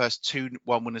 Staplehurst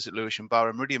 2-1 winners at Lewisham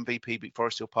Borough. Meridian VP beat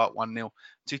Forest Hill Park 1-0.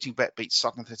 Tooting Bet beat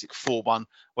Sutton Athletic 4-1.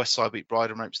 Westside beat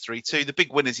Bryden Ropes 3-2. The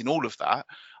big winners in all of that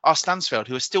are Stansfeld,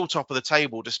 who are still top of the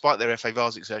table despite their FA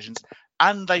Vase exertions,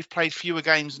 and they've played fewer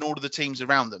games than all of the teams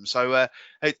around them. So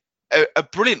a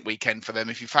brilliant weekend for them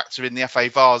if you factor in the FA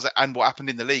Vase and what happened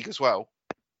in the league as well.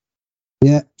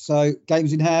 Yeah, so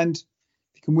games in hand,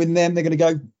 if you can win them, they're going to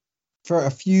go for a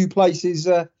few places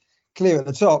clear at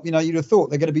the top. You know, you'd have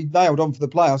thought they're going to be nailed on for the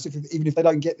playoffs, even if they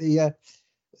don't get the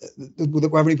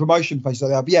any promotion places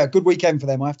like that. But yeah, good weekend for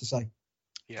them, I have to say.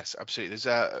 Yes, absolutely.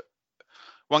 There's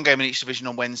one game in each division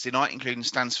on Wednesday night, including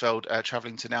Stansfeld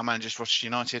travelling to now managers Rochester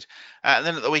United. And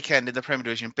then at the weekend in the Premier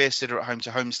Division, Bearsted at home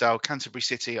to Homesdale, Canterbury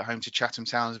City at home to Chatham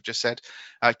Town, as I've just said.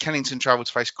 Kennington travel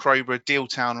to face Crowborough, Deal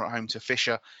Town are at home to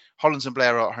Fisher, Hollands and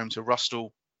Blair are at home to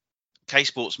Rustle,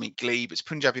 K-Sports meet Glebe, it's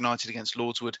Punjab United against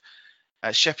Lordswood.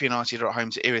 Sheffield United are at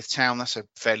home to Erith Town. That's a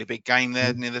fairly big game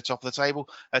there near the top of the table.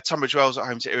 Tunbridge Wells at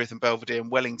home to Erith and Belvedere,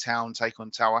 and Welling Town take on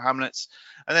Tower Hamlets.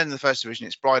 And then in the First Division,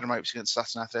 it's Bryden Ropes against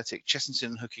Sutton Athletic, Chessington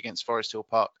and Hook against Forest Hill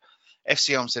Park.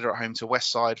 FC Elmstead are at home to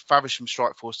Westside. Faversham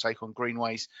Strike Force take on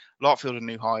Greenways. Larkfield and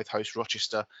New Hythe host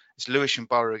Rochester. It's Lewisham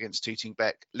Borough against Tooting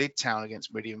Bec. Lydd Town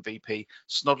against Meridian VP.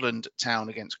 Snodland Town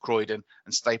against Croydon.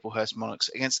 And Staplehurst Monarchs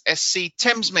against SC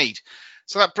Thamesmead.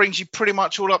 So that brings you pretty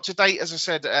much all up to date. As I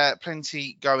said,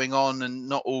 plenty going on, and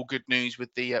not all good news with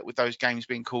those games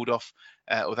being called off,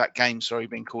 or that game,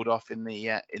 being called off in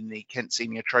the Kent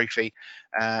Senior Trophy.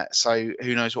 So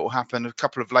who knows what will happen? A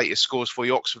couple of latest scores for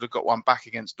you. Oxford have got one back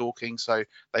against Dorking, so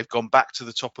they've gone back to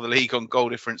the top of the league on goal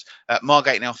difference.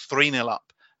 Margate now 3-0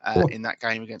 up in that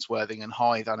game against Worthing, and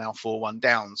Hythe are now 4-1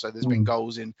 down. So there's been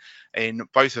goals in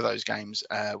both of those games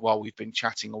while we've been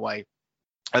chatting away.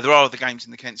 There are other games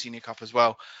in the Kent Senior Cup as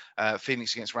well.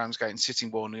 Phoenix against Ramsgate and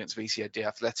Sittingbourne against VCAD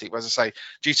Athletic. But as I say,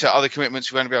 due to other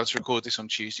commitments, we're going to be able to record this on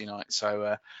Tuesday night. So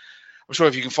I'm sure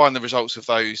if you can find the results of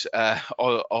those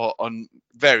on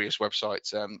various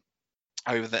websites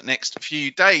over the next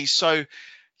few days. So,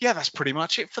 yeah, that's pretty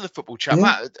much it for the football chat.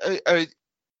 Yeah. Matt,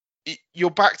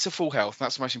 you're back to full health.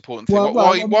 That's the most important thing. Well,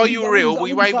 while you were ill, were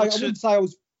you able to... I wouldn't say I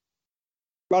was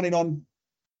running on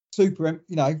super,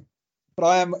 but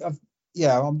I am...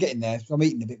 I'm getting there. I'm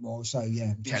eating a bit more, so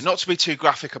yeah. Yeah, not to be too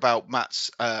graphic about Matt's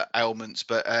ailments,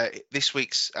 but this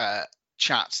week's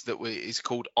chat is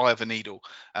called Eye of a Needle.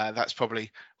 That's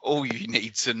probably all you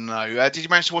need to know. Did you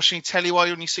manage to watch any telly while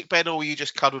you're in your sick bed, or were you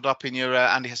just cuddled up in your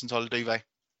Andy Hessenthaler duvet?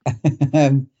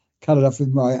 Cuddled up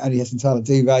with my Andy Hessenthaler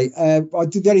duvet. I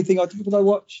did the only thing I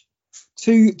watch.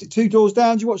 Two Doors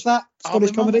Down. Did you watch that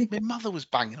Scottish comedy? My mother was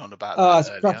banging on about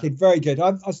that. It's cracking, very good.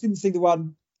 I didn't see the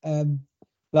one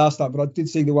last night, but I did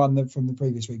see the one from the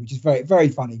previous week, which is very, very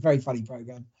funny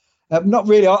program. Not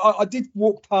really. I did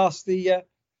walk past the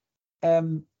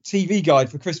TV guide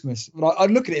for Christmas, but I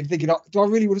look at it and thinking, do I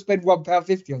really want to spend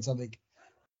 £1.50 on something?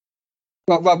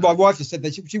 Well, my wife just said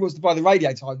that she wants to buy the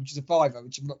Radio Time, which is a £5,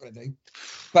 which I'm not going to do.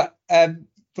 But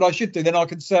I should do. Then I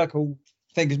can circle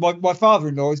things. My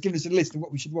father-in-law has given us a list of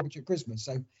what we should watch at Christmas,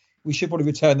 so we should probably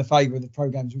return the favour of the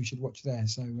programmes we should watch there.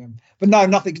 So, but no,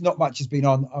 not much has been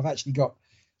on. I've actually got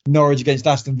Norwich against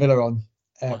Aston Villa on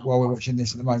while we're watching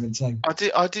this at the moment. So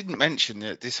I didn't mention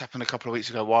that this happened a couple of weeks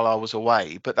ago while I was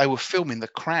away, but they were filming The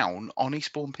Crown on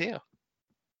Eastbourne Pier.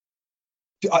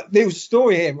 There was a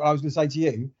story here I was going to say to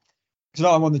you, because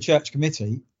I'm on the church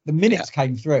committee. The minutes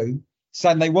came through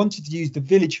saying they wanted to use the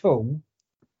village hall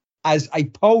as a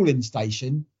polling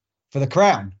station for The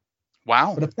Crown.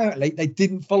 Wow. But apparently they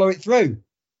didn't follow it through.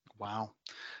 Wow.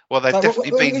 Well, they've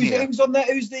definitely been here. Who's on there?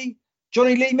 Who's the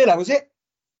Johnny Lee Miller, was it?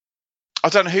 I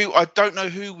don't know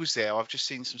who was there. I've just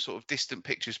seen some sort of distant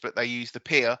pictures, but they used the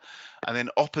pier, and then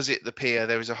opposite the pier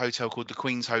there is a hotel called the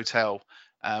Queen's Hotel,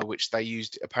 which they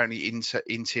used apparently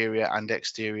interior and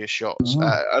exterior shots.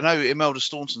 I know Imelda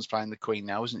Staunton's playing the Queen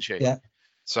now, isn't she? Yeah.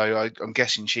 So I'm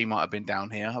guessing she might have been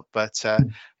down here, but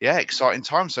yeah, exciting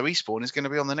time. So Eastbourne is going to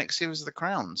be on the next series of The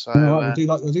Crown. So I do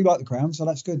like The Crown, so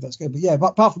that's good. But yeah,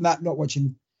 but apart from that, not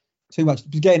watching too much.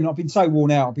 Again, I've been so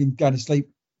worn out. I've been going to sleep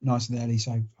nice and early,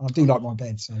 so I do like my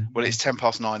bed. So well, it's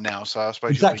 9:10 now, so I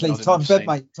suppose exactly it's time for bed,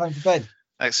 mate. Time for bed.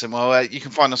 Excellent. Well, you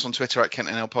can find us on Twitter at Kent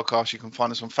NL Podcast. You can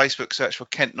find us on Facebook. Search for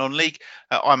Kent Non-League.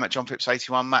 I'm at John Phipps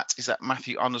 81. Matt is at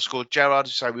Matthew_Gerard.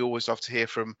 So we always love to hear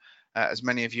from as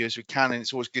many of you as we can, and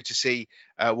it's always good to see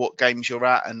what games you're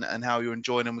at and how you're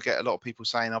enjoying them. We get a lot of people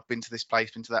saying, I've been to this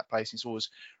place, been to that place. It's always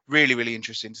really, really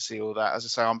interesting to see all that. As I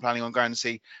say, I'm planning on going to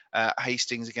see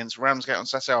Hastings against Ramsgate on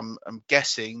Saturday. I'm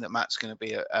guessing that Matt's going to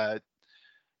be at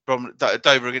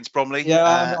Dover against Bromley.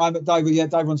 Yeah, I'm at Dover. Yeah,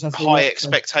 Dover on Saturday. High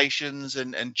expectations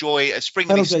and joy. A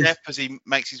springing step as he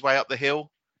makes his way up the hill.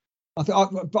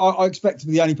 I expect to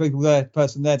be the only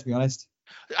person there, to be honest.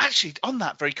 Actually, on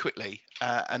that very quickly,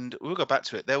 and we'll go back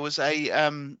to it. There was a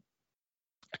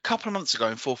couple of months ago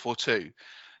in 442,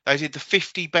 they did the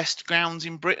 50 best grounds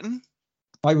in Britain.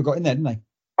 Over got in there, didn't they?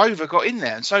 Over got in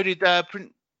there, and so did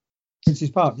Prince's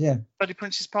Park, yeah. So did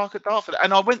Prince's Park at Dartford.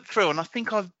 And I went through, and I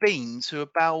think I've been to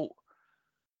about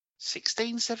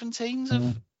 16,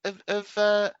 17 of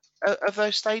those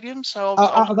stadiums. So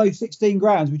out of those 16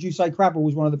 grounds, would you say Crabble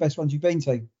was one of the best ones you've been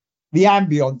to? The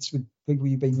ambience with people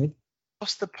you've been with?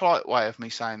 What's the polite way of me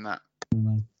saying that?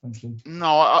 No, thank you.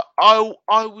 No,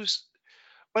 I was,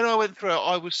 when I went through it,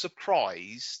 I was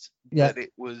surprised that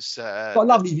it was... got a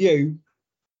lovely view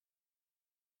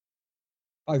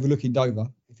overlooking Dover,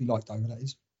 if you like Dover, that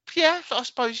is. Yeah, I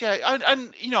suppose, yeah.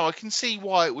 And you know, I can see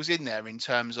why it was in there in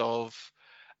terms of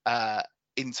the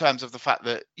fact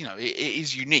that, you know, it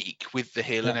is unique with the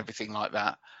hill and everything like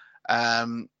that.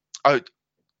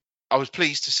 I was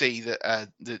pleased to see that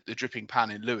the Dripping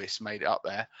Pan in Lewes made it up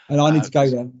there. And I need to go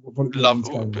there.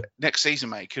 Next season,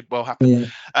 mate, could well happen.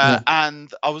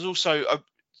 And I was also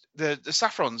the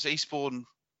Saffrons Eastbourne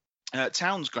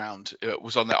Towns ground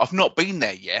was on there. I've not been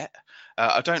there yet.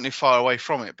 I don't live far away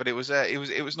from it, but it was nice to see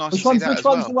that as well. Which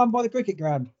one's the one by the cricket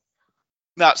ground?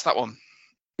 That's that one.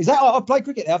 Is that? I've played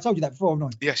cricket there. I've told you that before,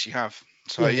 haven't I? Yes, you have.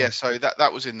 So so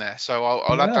that was in there. So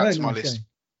I'll add that to my list.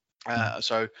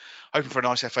 So hoping for a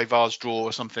nice FA Vase draw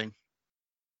or something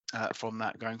from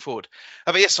that going forward.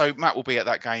 But yes, so Matt will be at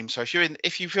that game. So if you're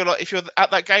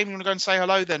at that game, you want to go and say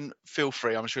hello, then feel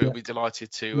free. I'm sure he'll be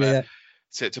delighted to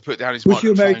put down his microphone. Wish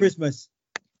you a Merry Christmas.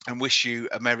 And wish you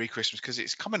a Merry Christmas, because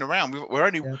it's coming around. We're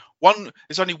only one.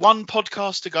 There's only one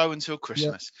podcast to go until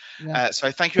Christmas.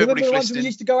 So thank you everybody for listening. We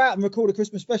used to go out and record a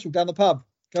Christmas special down the pub.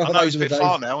 I know it's a bit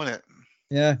far now, isn't it?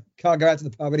 Yeah, can't go out to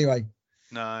the pub anyway.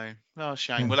 No,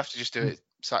 shame. We'll have to just do it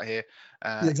sat here.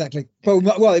 Exactly.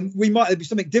 Well, we might be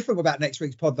something different about next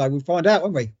week's pod, though. We'll find out,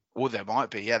 won't we? Well, there might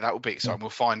be. Yeah, that will be exciting. We'll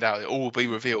find out. It all will be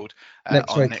revealed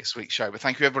on next week's show. But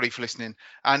thank you, everybody, for listening.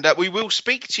 And we will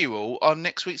speak to you all on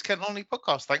next week's Kent Non-League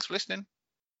podcast. Thanks for listening.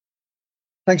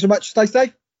 Thanks so much. Stay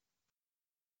safe.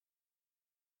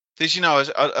 Did you know,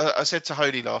 I said to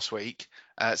Holy last week,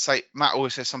 Matt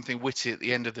always says something witty at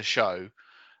the end of the show,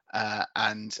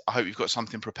 and I hope you've got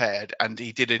something prepared. And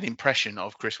he did an impression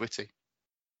of Chris Whitty.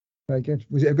 Very good.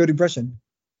 Was it a good impression?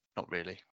 Not really.